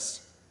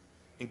possess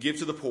and give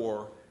to the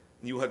poor,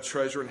 and you will have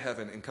treasure in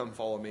heaven, and come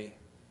follow me.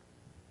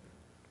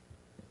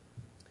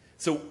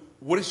 So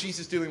what is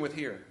Jesus dealing with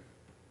here?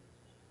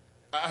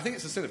 I think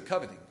it's the sin of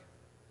coveting.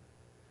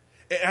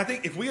 And I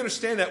think if we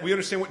understand that, we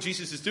understand what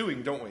Jesus is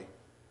doing, don't we?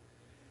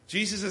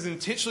 Jesus has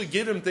intentionally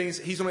given him things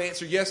that he's going to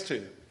answer yes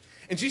to.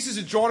 And Jesus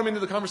has drawn him into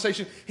the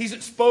conversation. He's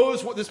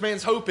exposed what this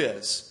man's hope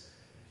is.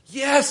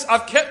 Yes,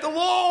 I've kept the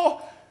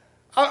law.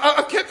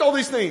 I've kept all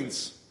these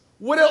things.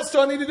 What else do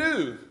I need to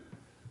do?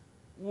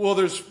 Well,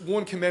 there's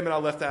one commandment I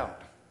left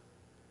out.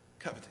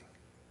 Coveting.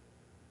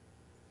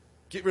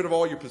 Get rid of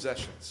all your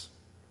possessions.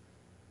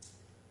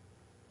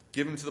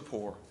 Give them to the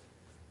poor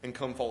and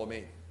come follow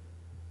me.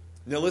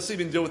 Now let's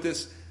even deal with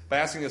this by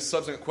asking a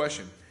subsequent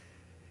question.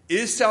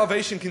 Is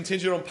salvation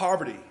contingent on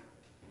poverty?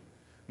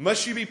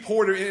 must you be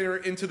poor to enter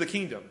into the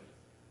kingdom?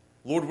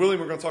 Lord willing,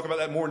 we're going to talk about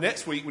that more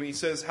next week when he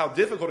says how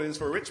difficult it is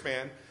for a rich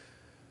man.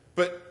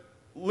 But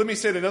let me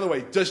say it another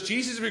way. Does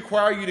Jesus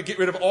require you to get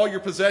rid of all your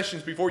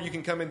possessions before you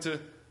can come into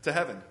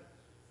heaven?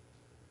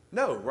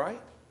 No,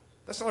 right?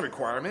 That's not a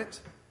requirement.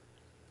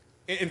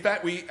 In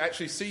fact, we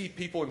actually see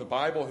people in the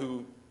Bible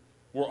who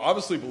were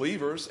obviously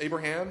believers,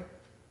 Abraham,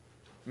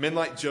 men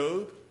like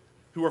Job,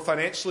 who were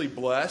financially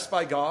blessed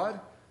by God,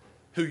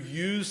 who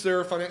used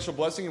their financial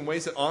blessing in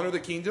ways that honor the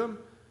kingdom.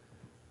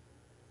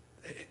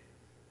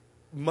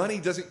 Money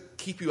doesn't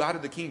keep you out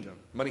of the kingdom.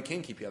 Money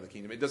can keep you out of the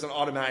kingdom. It doesn't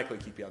automatically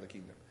keep you out of the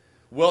kingdom.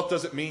 Wealth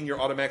doesn't mean you're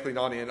automatically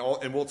not in,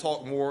 and we'll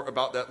talk more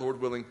about that,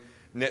 Lord willing,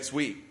 next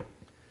week.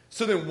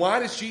 So then why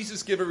does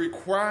Jesus give a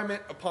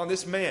requirement upon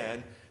this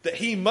man that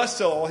he must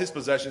sell all his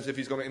possessions if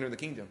he's going to enter the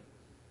kingdom?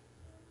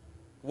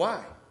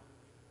 Why?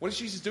 What is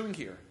Jesus doing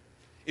here?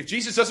 If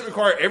Jesus doesn't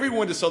require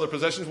everyone to sell their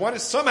possessions, why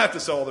does some have to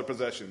sell all their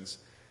possessions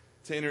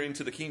to enter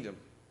into the kingdom?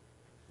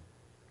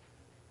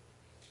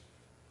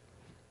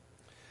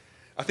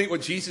 I think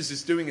what Jesus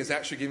is doing is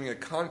actually giving a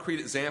concrete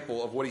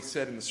example of what he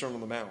said in the Sermon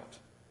on the Mount.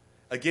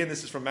 Again,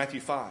 this is from Matthew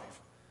 5.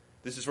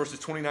 This is verses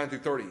 29 through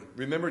 30.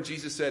 Remember,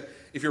 Jesus said,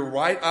 if your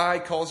right eye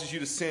causes you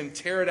to sin,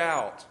 tear it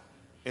out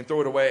and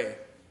throw it away.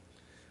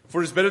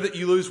 For it is better that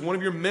you lose one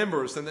of your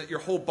members than that your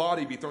whole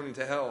body be thrown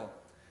into hell.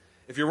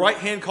 If your right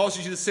hand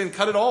causes you to sin,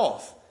 cut it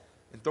off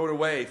and throw it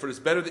away. For it is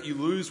better that you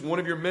lose one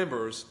of your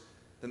members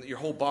than that your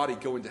whole body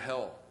go into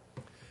hell.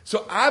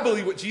 So I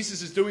believe what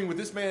Jesus is doing with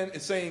this man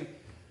is saying,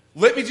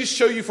 let me just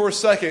show you for a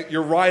second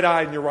your right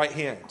eye and your right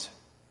hand.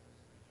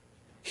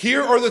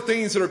 Here are the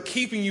things that are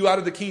keeping you out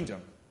of the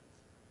kingdom.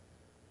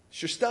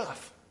 It's your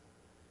stuff.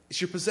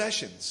 It's your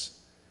possessions.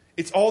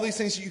 It's all these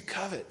things that you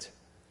covet.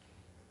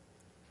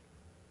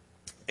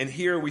 And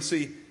here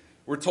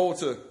we're told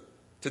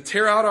to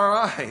tear out our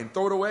eye and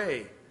throw it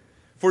away.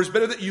 For it's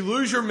better that you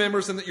lose your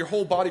members than that your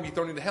whole body be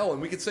thrown into hell.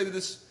 And we could say to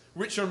this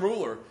rich young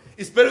ruler,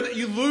 it's better that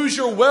you lose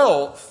your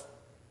wealth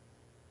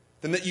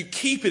than that you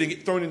keep it and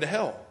get thrown into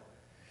hell.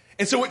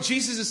 And so what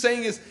Jesus is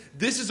saying is,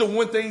 this is the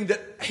one thing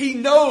that he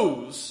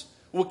knows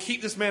will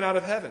keep this man out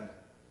of heaven.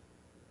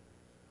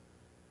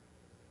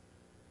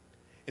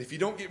 And if you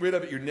don't get rid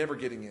of it, you're never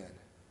getting in.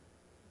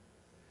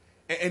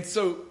 And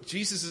so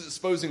Jesus is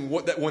exposing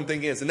what that one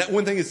thing is. And that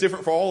one thing is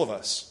different for all of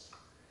us.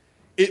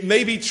 It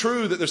may be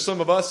true that there's some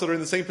of us that are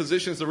in the same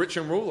position as the rich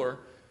young ruler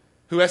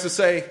who has to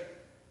say,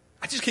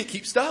 I just can't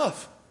keep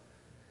stuff.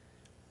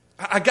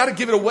 I got to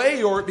give it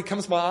away or it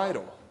becomes my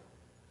idol.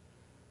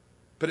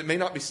 But it may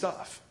not be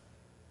stuff.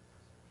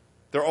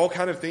 There are all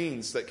kinds of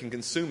things that can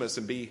consume us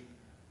and be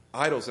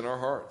idols in our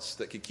hearts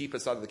that could keep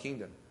us out of the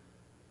kingdom.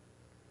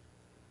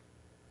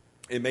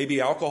 It may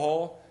be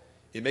alcohol.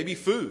 It may be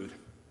food,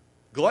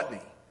 gluttony.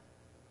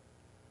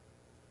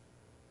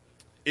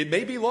 It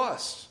may be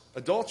lust,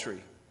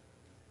 adultery,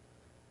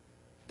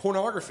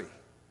 pornography.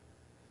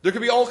 There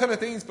could be all kinds of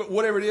things, but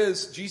whatever it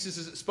is, Jesus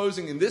is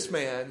exposing in this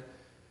man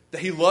that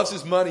he loves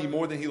his money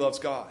more than he loves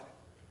God.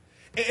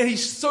 And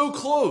he's so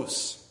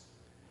close.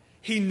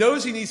 He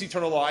knows he needs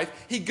eternal life.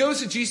 He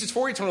goes to Jesus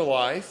for eternal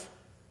life.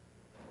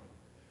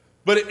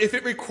 But if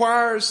it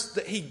requires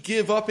that he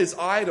give up his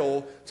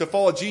idol to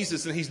follow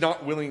Jesus, then he's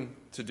not willing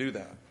to do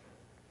that.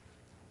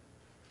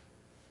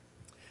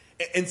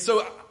 And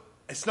so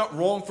it's not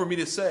wrong for me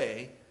to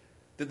say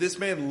that this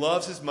man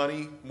loves his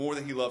money more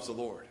than he loves the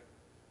Lord.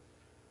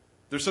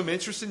 There's some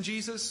interest in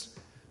Jesus,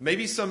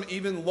 maybe some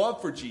even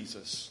love for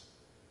Jesus.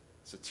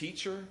 As a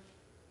teacher,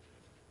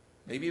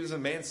 maybe it is a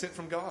man sent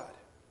from God.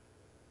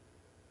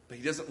 But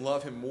he doesn't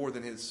love him more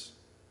than his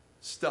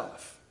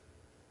stuff.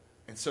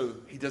 And so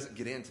he doesn't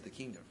get into the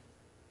kingdom.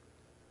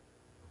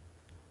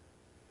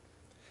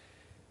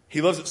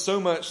 He loves it so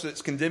much that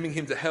it's condemning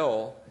him to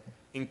hell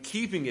and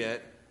keeping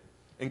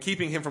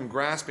him from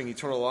grasping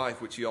eternal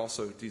life, which he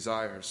also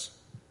desires.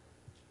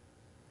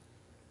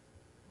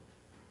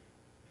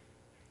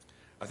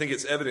 I think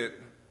it's evident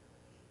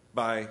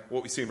by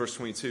what we see in verse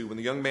 22. When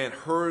the young man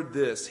heard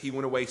this, he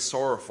went away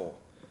sorrowful,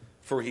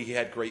 for he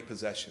had great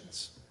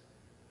possessions.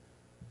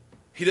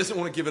 He doesn't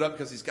want to give it up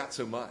because he's got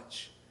so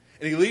much.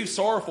 And he leaves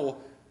sorrowful.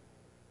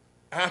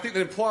 And I think that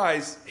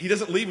implies he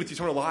doesn't leave with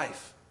eternal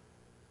life.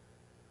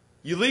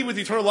 You leave with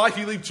eternal life,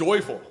 you leave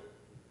joyful.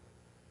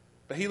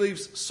 But he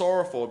leaves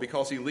sorrowful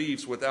because he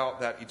leaves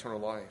without that eternal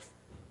life.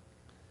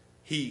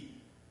 He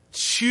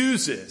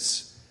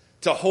chooses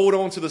to hold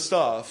on to the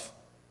stuff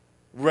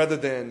rather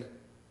than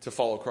to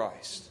follow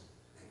Christ.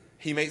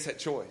 He makes that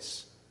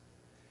choice.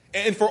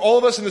 And for all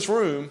of us in this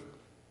room,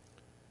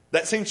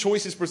 that same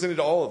choice is presented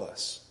to all of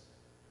us.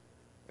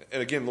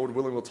 And again, Lord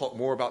willing, we'll talk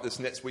more about this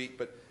next week,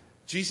 but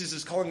Jesus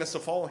is calling us to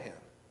follow him.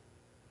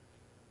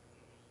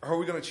 Are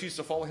we going to choose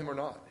to follow him or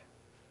not?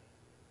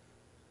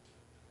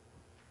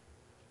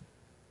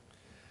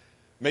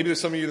 Maybe there's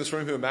some of you in this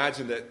room who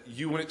imagine that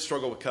you wouldn't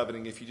struggle with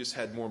coveting if you just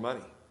had more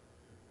money.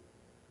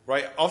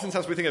 Right?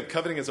 Oftentimes we think of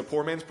coveting as a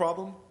poor man's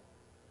problem.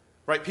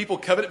 Right? People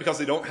covet it because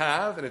they don't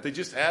have, and if they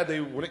just had, they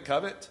wouldn't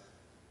covet.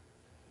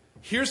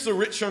 Here's the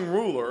rich young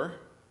ruler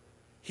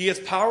He has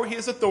power, he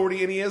has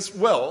authority, and he has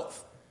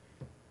wealth.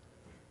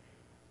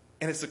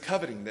 And it's the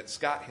coveting that's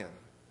got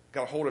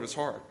a hold of his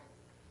heart.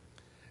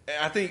 And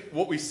I think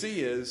what we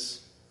see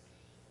is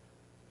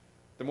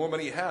the more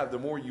money you have, the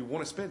more you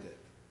want to spend it.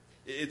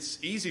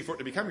 It's easy for it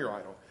to become your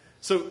idol.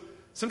 So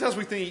sometimes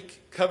we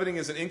think coveting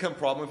is an income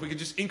problem. If we could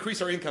just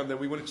increase our income, then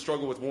we wouldn't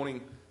struggle with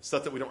wanting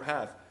stuff that we don't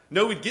have.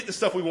 No, we'd get the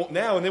stuff we want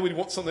now, and then we'd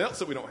want something else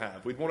that we don't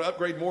have. We'd want to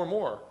upgrade more and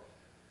more.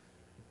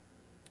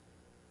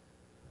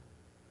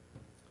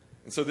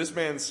 And so this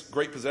man's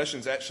great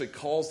possessions actually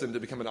caused him to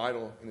become an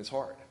idol in his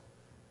heart.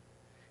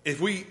 If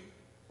we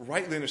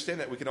rightly understand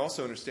that, we can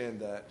also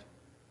understand that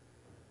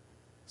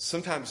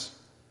sometimes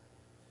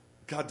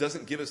God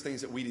doesn't give us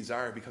things that we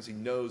desire because he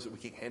knows that we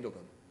can't handle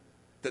them,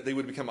 that they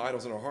would become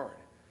idols in our heart.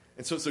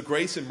 And so it's the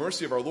grace and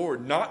mercy of our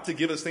Lord not to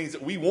give us things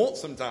that we want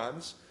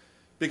sometimes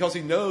because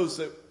he knows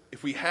that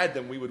if we had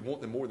them, we would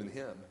want them more than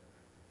him.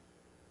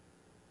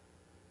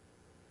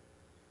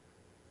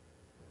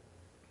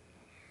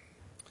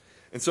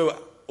 And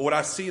so what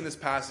I see in this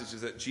passage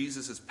is that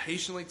Jesus has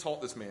patiently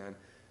taught this man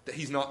that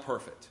he's not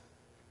perfect.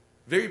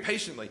 Very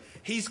patiently.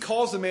 He's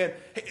caused the man,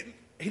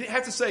 he didn't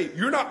have to say,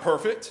 you're not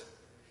perfect.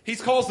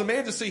 He's caused the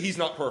man to see he's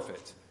not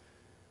perfect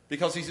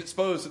because he's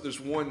exposed that there's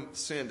one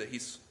sin that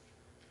he's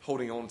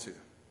holding on to.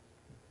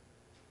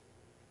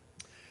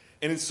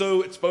 And in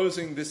so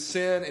exposing this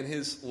sin and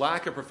his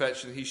lack of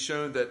perfection, he's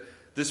shown that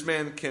this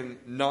man can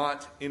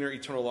not enter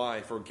eternal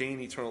life or gain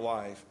eternal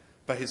life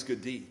by his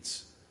good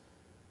deeds.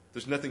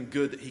 There's nothing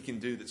good that he can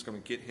do that's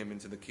going to get him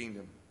into the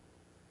kingdom.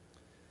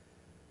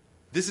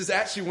 This is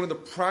actually one of the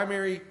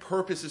primary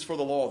purposes for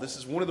the law. This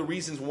is one of the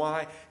reasons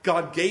why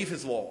God gave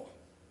his law.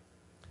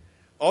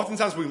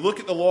 Oftentimes we look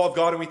at the law of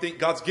God and we think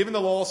God's given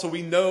the law so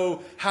we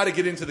know how to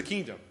get into the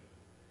kingdom.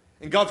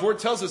 And God's word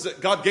tells us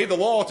that God gave the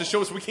law to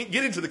show us we can't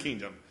get into the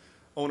kingdom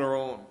on our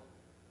own.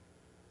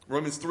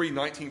 Romans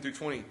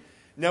 3:19-20.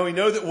 Now we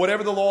know that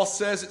whatever the law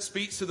says, it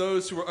speaks to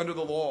those who are under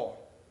the law,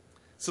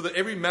 so that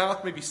every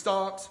mouth may be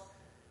stopped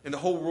and the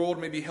whole world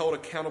may be held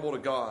accountable to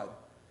God.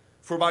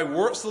 For by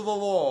works of the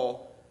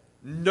law,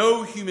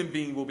 no human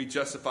being will be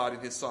justified in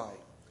his sight,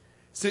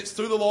 since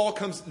through the law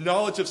comes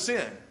knowledge of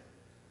sin.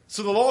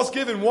 So the law is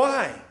given.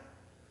 Why?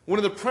 One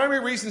of the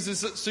primary reasons is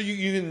so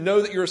you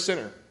know that you're a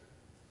sinner.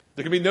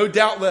 There can be no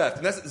doubt left.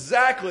 And that's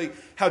exactly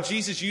how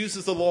Jesus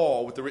uses the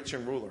law with the rich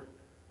young ruler.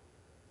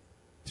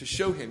 To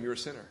show him you're a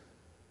sinner.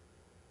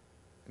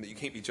 And that you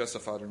can't be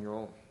justified on your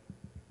own.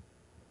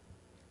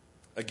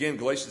 Again,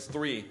 Galatians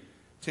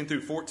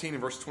 3:10-14 and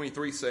verse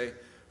 23 say,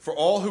 for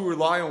all who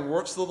rely on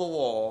works of the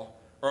law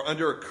are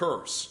under a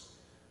curse.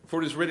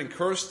 For it is written,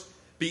 cursed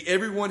be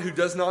everyone who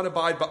does not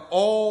abide by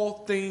all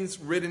things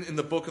written in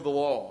the book of the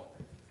law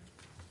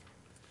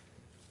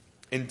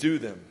and do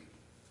them.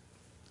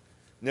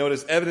 Now it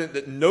is evident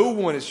that no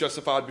one is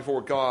justified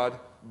before God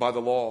by the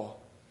law.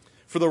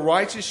 For the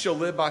righteous shall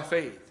live by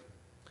faith.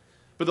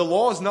 But the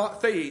law is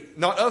not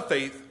of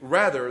faith,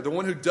 rather the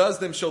one who does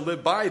them shall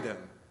live by them.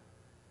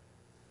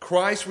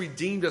 Christ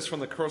redeemed us from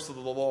the curse of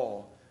the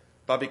law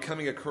by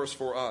becoming a curse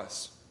for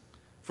us.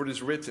 For it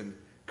is written,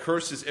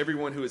 cursed is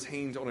everyone who is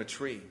hanged on a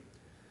tree,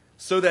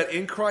 so that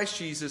in Christ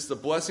Jesus the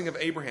blessing of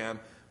Abraham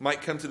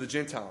might come to the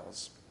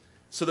Gentiles,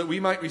 so that we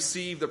might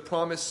receive the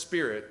promised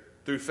Spirit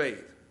through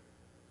faith.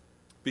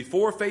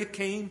 Before faith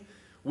came,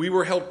 we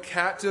were held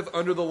captive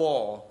under the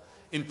law,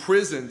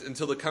 imprisoned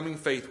until the coming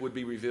faith would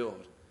be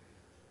revealed.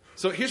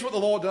 So here's what the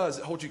law does.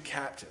 It holds you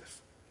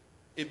captive.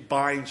 It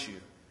binds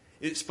you.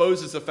 It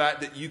exposes the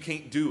fact that you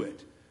can't do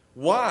it.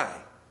 Why?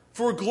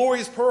 For a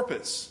glorious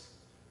purpose.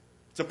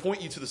 To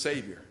point you to the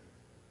Savior.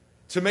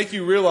 To make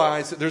you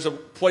realize that there's a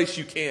place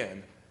you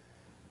can.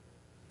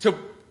 To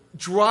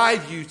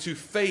drive you to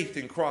faith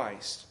in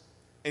Christ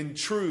and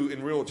true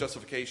and real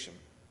justification.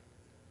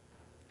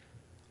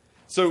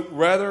 So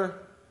rather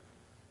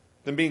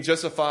than being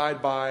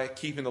justified by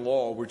keeping the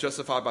law, we're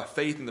justified by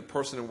faith in the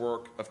person and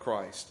work of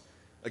Christ.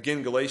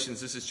 Again,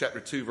 Galatians, this is chapter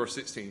 2, verse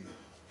 16.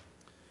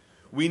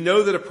 We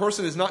know that a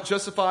person is not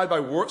justified by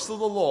works of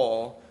the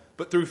law,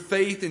 but through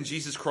faith in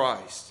Jesus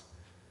Christ.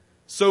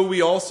 So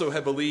we also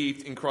have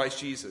believed in Christ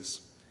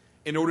Jesus,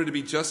 in order to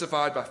be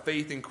justified by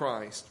faith in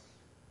Christ,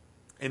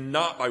 and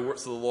not by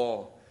works of the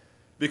law.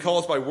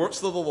 Because by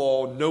works of the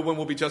law, no one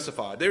will be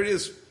justified. There it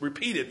is,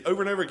 repeated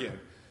over and over again.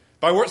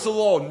 By works of the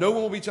law, no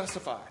one will be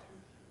justified.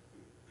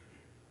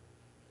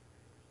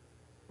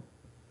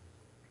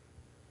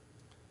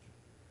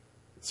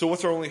 So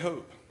what's our only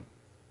hope?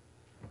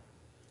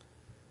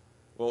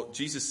 Well,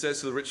 Jesus says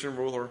to the rich young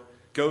ruler,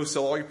 go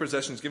sell all your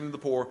possessions, give them to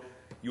the poor.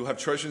 You will have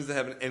treasures in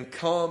heaven, and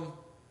come,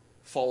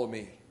 follow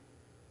me.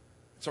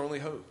 It's our only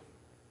hope.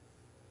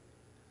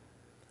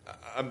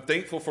 I'm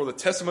thankful for the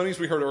testimonies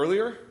we heard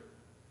earlier.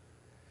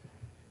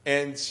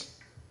 And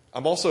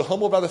I'm also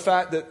humbled by the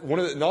fact that one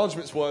of the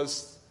acknowledgments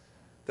was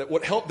that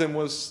what helped them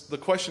was the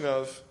question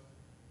of,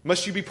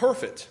 must you be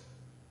perfect?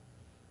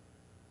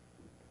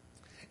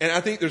 And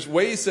I think there's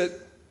ways that,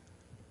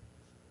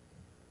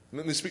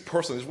 let me speak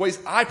personally, there's ways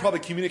I probably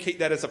communicate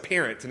that as a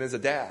parent and as a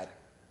dad.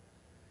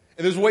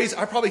 And there's ways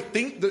I probably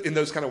think in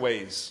those kind of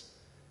ways.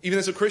 even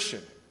as a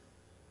Christian.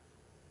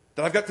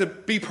 That I've got to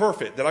be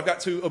perfect, that I've got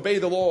to obey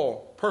the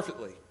law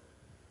perfectly.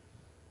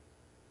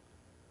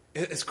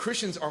 As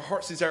Christians, our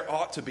heart's desire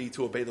ought to be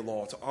to obey the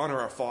law, to honor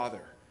our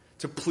Father,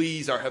 to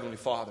please our Heavenly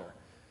Father.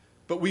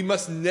 But we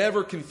must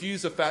never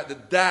confuse the fact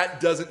that that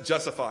doesn't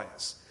justify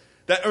us.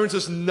 That earns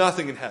us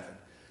nothing in heaven.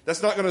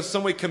 That's not going to in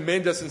some way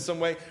commend us in some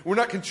way. We're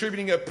not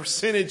contributing a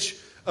percentage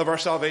of our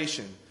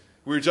salvation.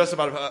 We're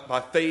justified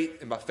by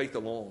faith and by faith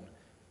alone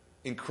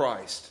in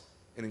Christ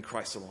and in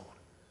Christ alone.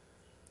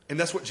 And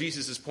that's what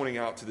Jesus is pointing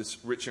out to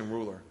this rich young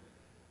ruler.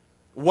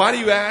 Why do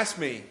you ask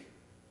me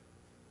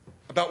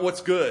about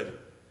what's good?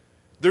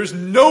 There's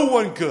no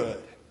one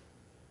good.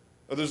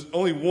 Or there's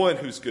only one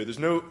who's good. There's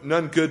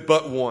none good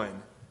but one. And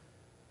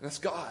that's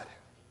God.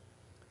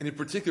 And in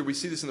particular, we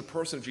see this in the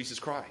person of Jesus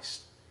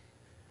Christ.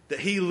 That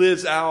he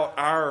lives out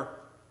our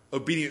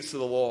obedience to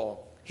the law.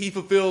 He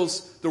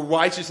fulfills the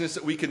righteousness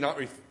that we could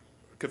not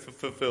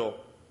fulfill.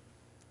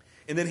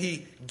 And then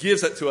he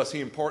gives that to us.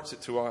 He imparts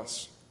it to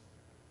us.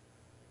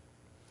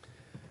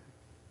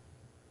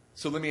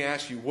 So let me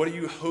ask you, what are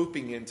you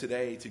hoping in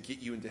today to get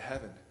you into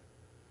heaven?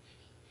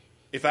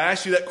 If I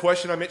asked you that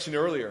question I mentioned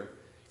earlier,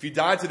 if you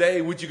died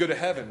today, would you go to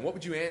heaven? What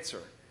would you answer?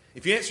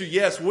 If you answer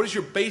yes, what is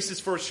your basis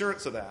for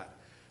assurance of that?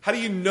 How do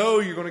you know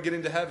you're going to get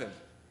into heaven?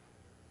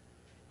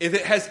 If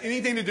it has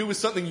anything to do with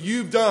something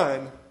you've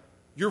done,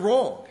 you're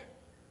wrong.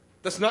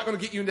 That's not going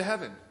to get you into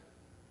heaven.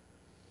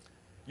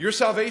 Your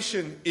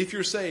salvation, if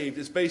you're saved,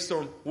 is based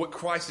on what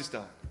Christ has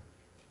done.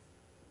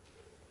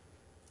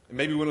 And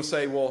maybe we want to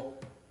say, well,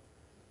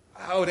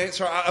 I would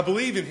answer, I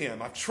believe in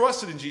him. I've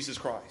trusted in Jesus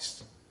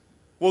Christ.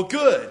 Well,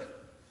 good.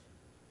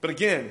 But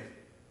again,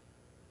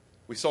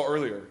 we saw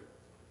earlier,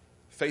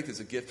 faith is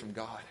a gift from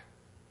God.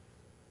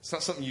 It's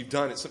not something you've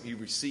done, it's something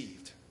you've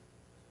received.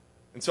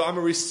 And so I'm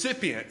a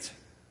recipient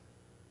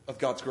of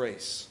God's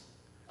grace.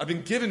 I've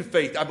been given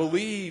faith. I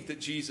believe that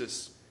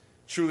Jesus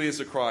truly is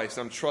the Christ.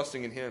 I'm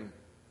trusting in him.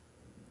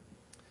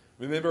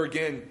 Remember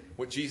again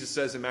what Jesus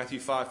says in Matthew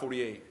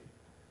 5:48.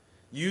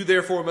 You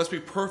therefore must be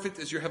perfect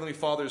as your heavenly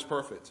Father is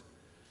perfect.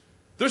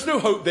 There's no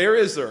hope there,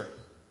 is there?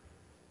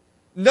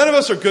 None of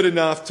us are good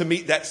enough to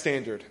meet that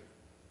standard.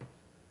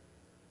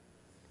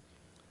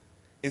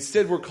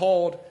 Instead, we're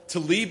called to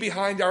leave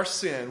behind our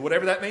sin,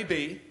 whatever that may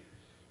be.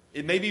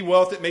 It may be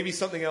wealth, it may be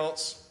something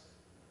else.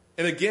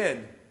 And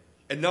again,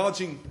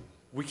 acknowledging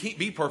we can't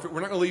be perfect. We're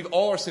not going to leave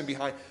all our sin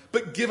behind.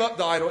 But give up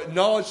the idol.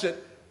 Acknowledge that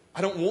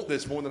I don't want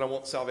this more than I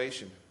want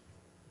salvation.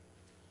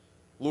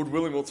 Lord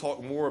willing, we'll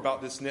talk more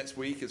about this next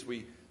week as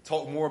we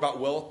talk more about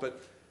wealth. But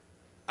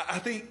I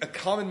think a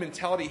common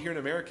mentality here in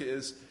America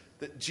is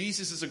that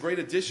Jesus is a great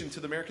addition to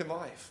the American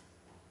life.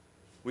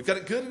 We've got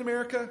it good in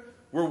America.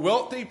 We're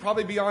wealthy,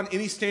 probably beyond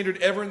any standard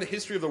ever in the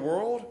history of the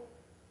world.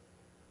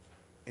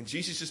 And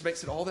Jesus just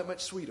makes it all that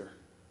much sweeter.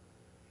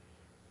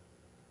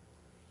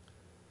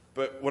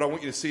 But what I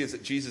want you to see is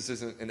that Jesus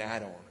isn't an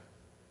add-on.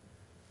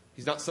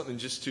 He's not something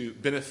just to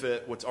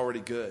benefit what's already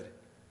good.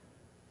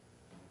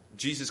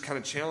 Jesus kind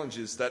of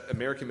challenges that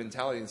American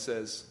mentality and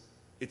says,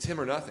 it's him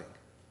or nothing.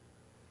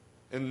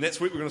 And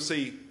next week we're going to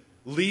see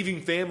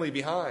leaving family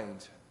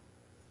behind.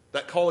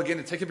 That call again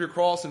to take up your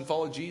cross and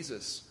follow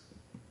Jesus.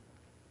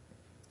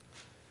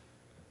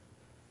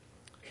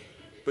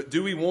 But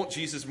do we want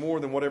Jesus more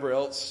than whatever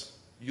else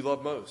you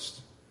love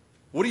most?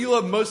 What do you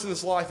love most in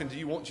this life, and do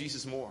you want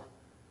Jesus more?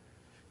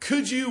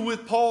 Could you,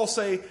 with Paul,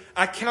 say,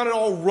 I count it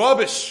all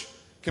rubbish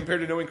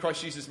compared to knowing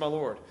Christ Jesus my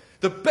Lord?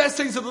 The best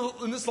things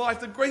in this life,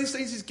 the greatest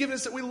things he's given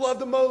us that we love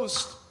the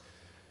most,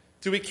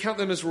 do we count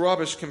them as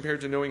rubbish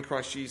compared to knowing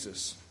Christ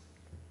Jesus?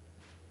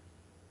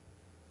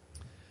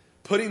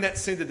 Putting that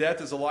sin to death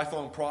is a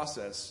lifelong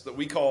process that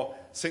we call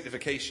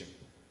sanctification.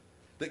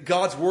 That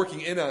God's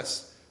working in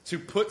us to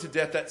put to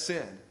death that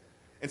sin.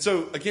 And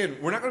so, again,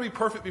 we're not going to be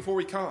perfect before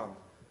we come.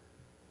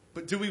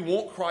 But do we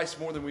want Christ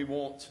more than we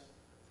want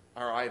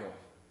our idol?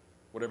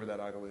 Whatever that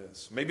idol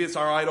is. Maybe it's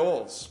our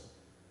idols,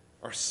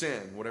 our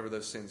sin, whatever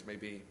those sins may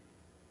be.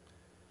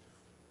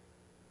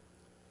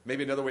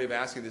 Maybe another way of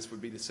asking this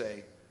would be to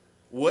say,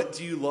 what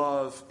do you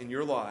love in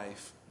your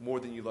life more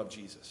than you love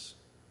Jesus?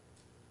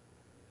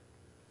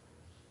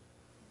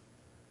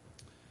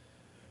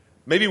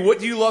 Maybe what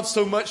do you love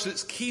so much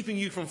that's keeping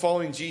you from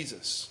following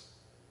Jesus?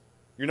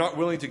 You're not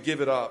willing to give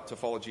it up to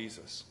follow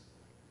Jesus.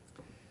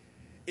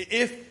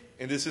 If,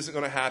 and this isn't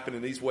going to happen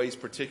in these ways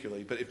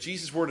particularly, but if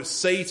Jesus were to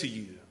say to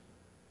you,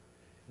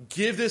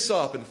 give this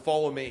up and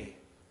follow me.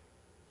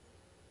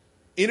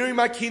 Entering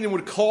my kingdom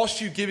would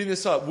cost you giving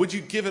this up. Would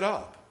you give it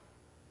up?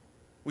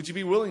 Would you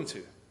be willing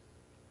to?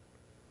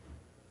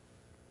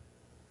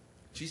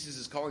 Jesus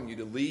is calling you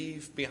to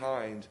leave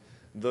behind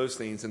those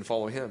things and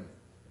follow him.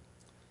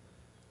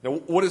 Now,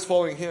 what is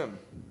following him?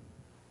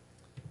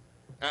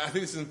 I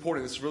think this is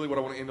important. This is really what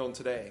I want to end on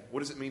today.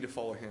 What does it mean to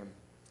follow him?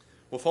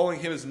 Well, following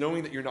him is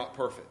knowing that you're not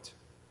perfect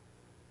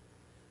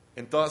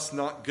and thus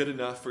not good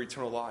enough for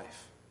eternal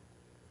life.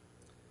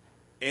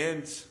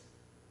 And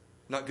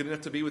not good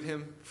enough to be with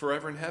him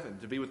forever in heaven,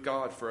 to be with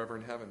God forever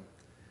in heaven.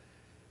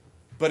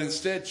 But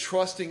instead,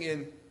 trusting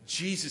in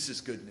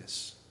Jesus'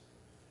 goodness.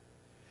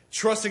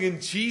 Trusting in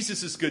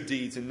Jesus' good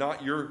deeds and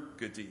not your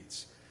good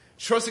deeds.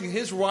 Trusting in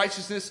his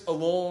righteousness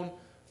alone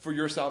for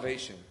your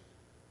salvation.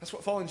 That's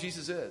what following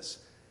Jesus is.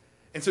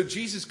 And so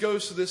Jesus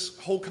goes through this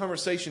whole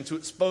conversation to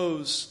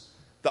expose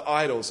the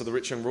idols of the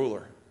rich young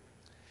ruler.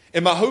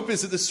 And my hope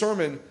is that this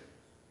sermon,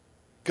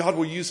 God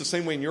will use the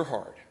same way in your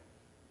heart.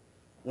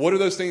 What are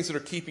those things that are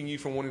keeping you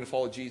from wanting to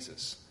follow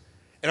Jesus?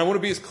 And I want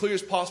to be as clear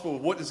as possible.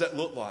 What does that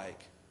look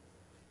like?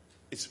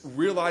 It's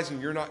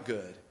realizing you're not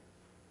good,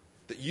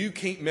 that you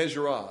can't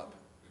measure up,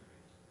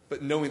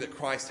 but knowing that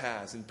Christ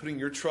has and putting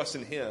your trust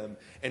in him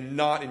and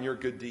not in your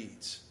good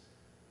deeds.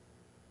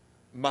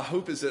 My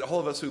hope is that all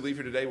of us who leave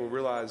here today will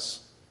realize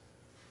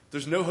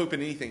there's no hope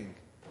in anything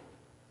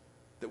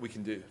that we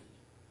can do.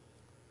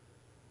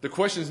 The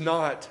question is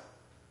not,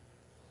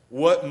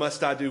 what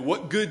must I do?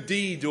 What good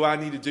deed do I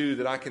need to do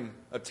that I can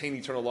obtain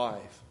eternal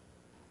life?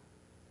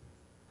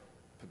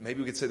 But maybe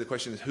we could say the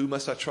question is, who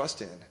must I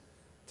trust in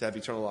to have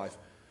eternal life?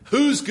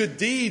 Whose good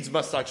deeds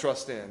must I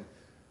trust in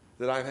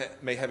that I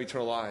may have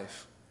eternal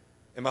life?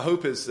 And my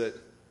hope is that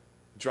it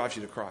drives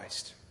you to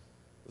Christ.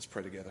 Let's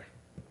pray together.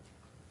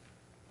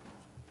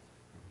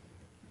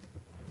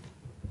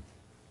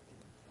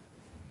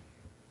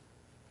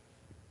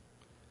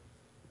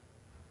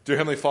 Dear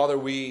Heavenly Father,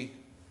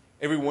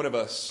 every one of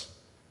us,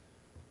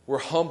 we're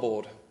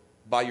humbled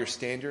by your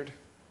standard.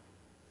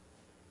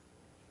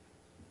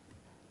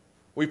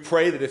 We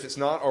pray that if it's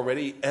not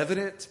already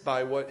evident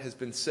by what has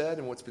been said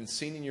and what's been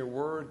seen in your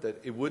word, that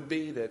it would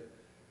be that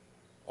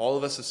all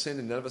of us have sinned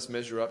and none of us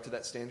measure up to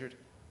that standard.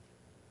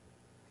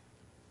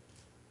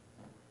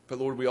 But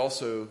Lord, we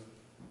also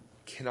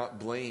cannot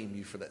blame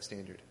you for that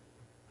standard.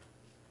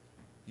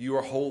 You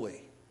are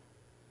holy.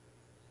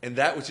 And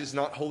that which is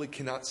not holy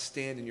cannot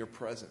stand in your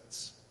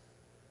presence.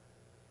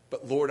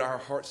 But Lord, our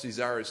heart's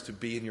desire is to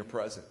be in your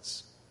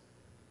presence.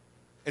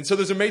 And so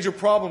there's a major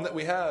problem that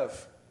we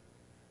have.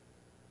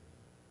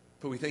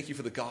 But we thank you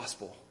for the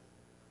gospel.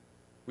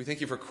 We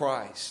thank you for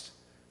Christ,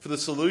 for the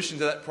solution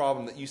to that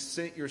problem, that you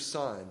sent your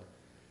Son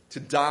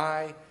to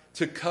die,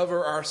 to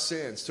cover our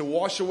sins, to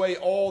wash away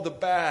all the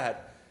bad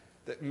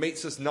that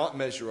makes us not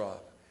measure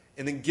up,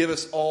 and then give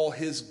us all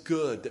his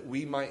good that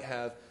we might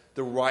have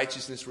the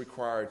righteousness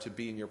required to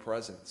be in your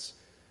presence.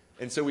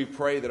 And so we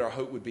pray that our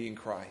hope would be in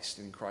Christ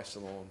and in Christ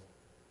alone.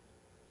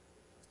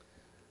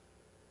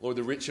 Lord,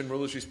 the rich and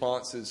ruler's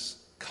response is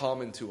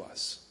common to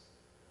us.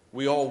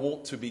 We all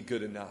want to be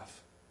good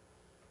enough.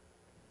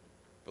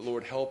 But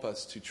Lord, help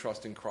us to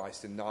trust in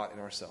Christ and not in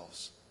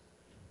ourselves.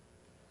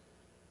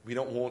 We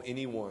don't want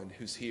anyone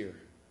who's here,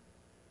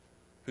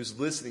 who's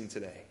listening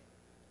today,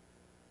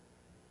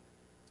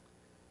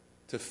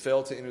 to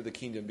fail to enter the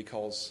kingdom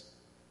because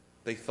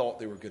they thought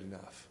they were good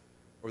enough,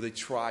 or they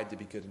tried to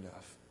be good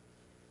enough.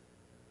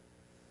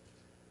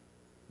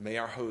 May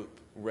our hope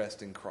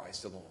rest in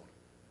Christ alone.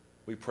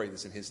 We pray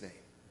this in his name.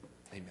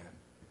 Amen.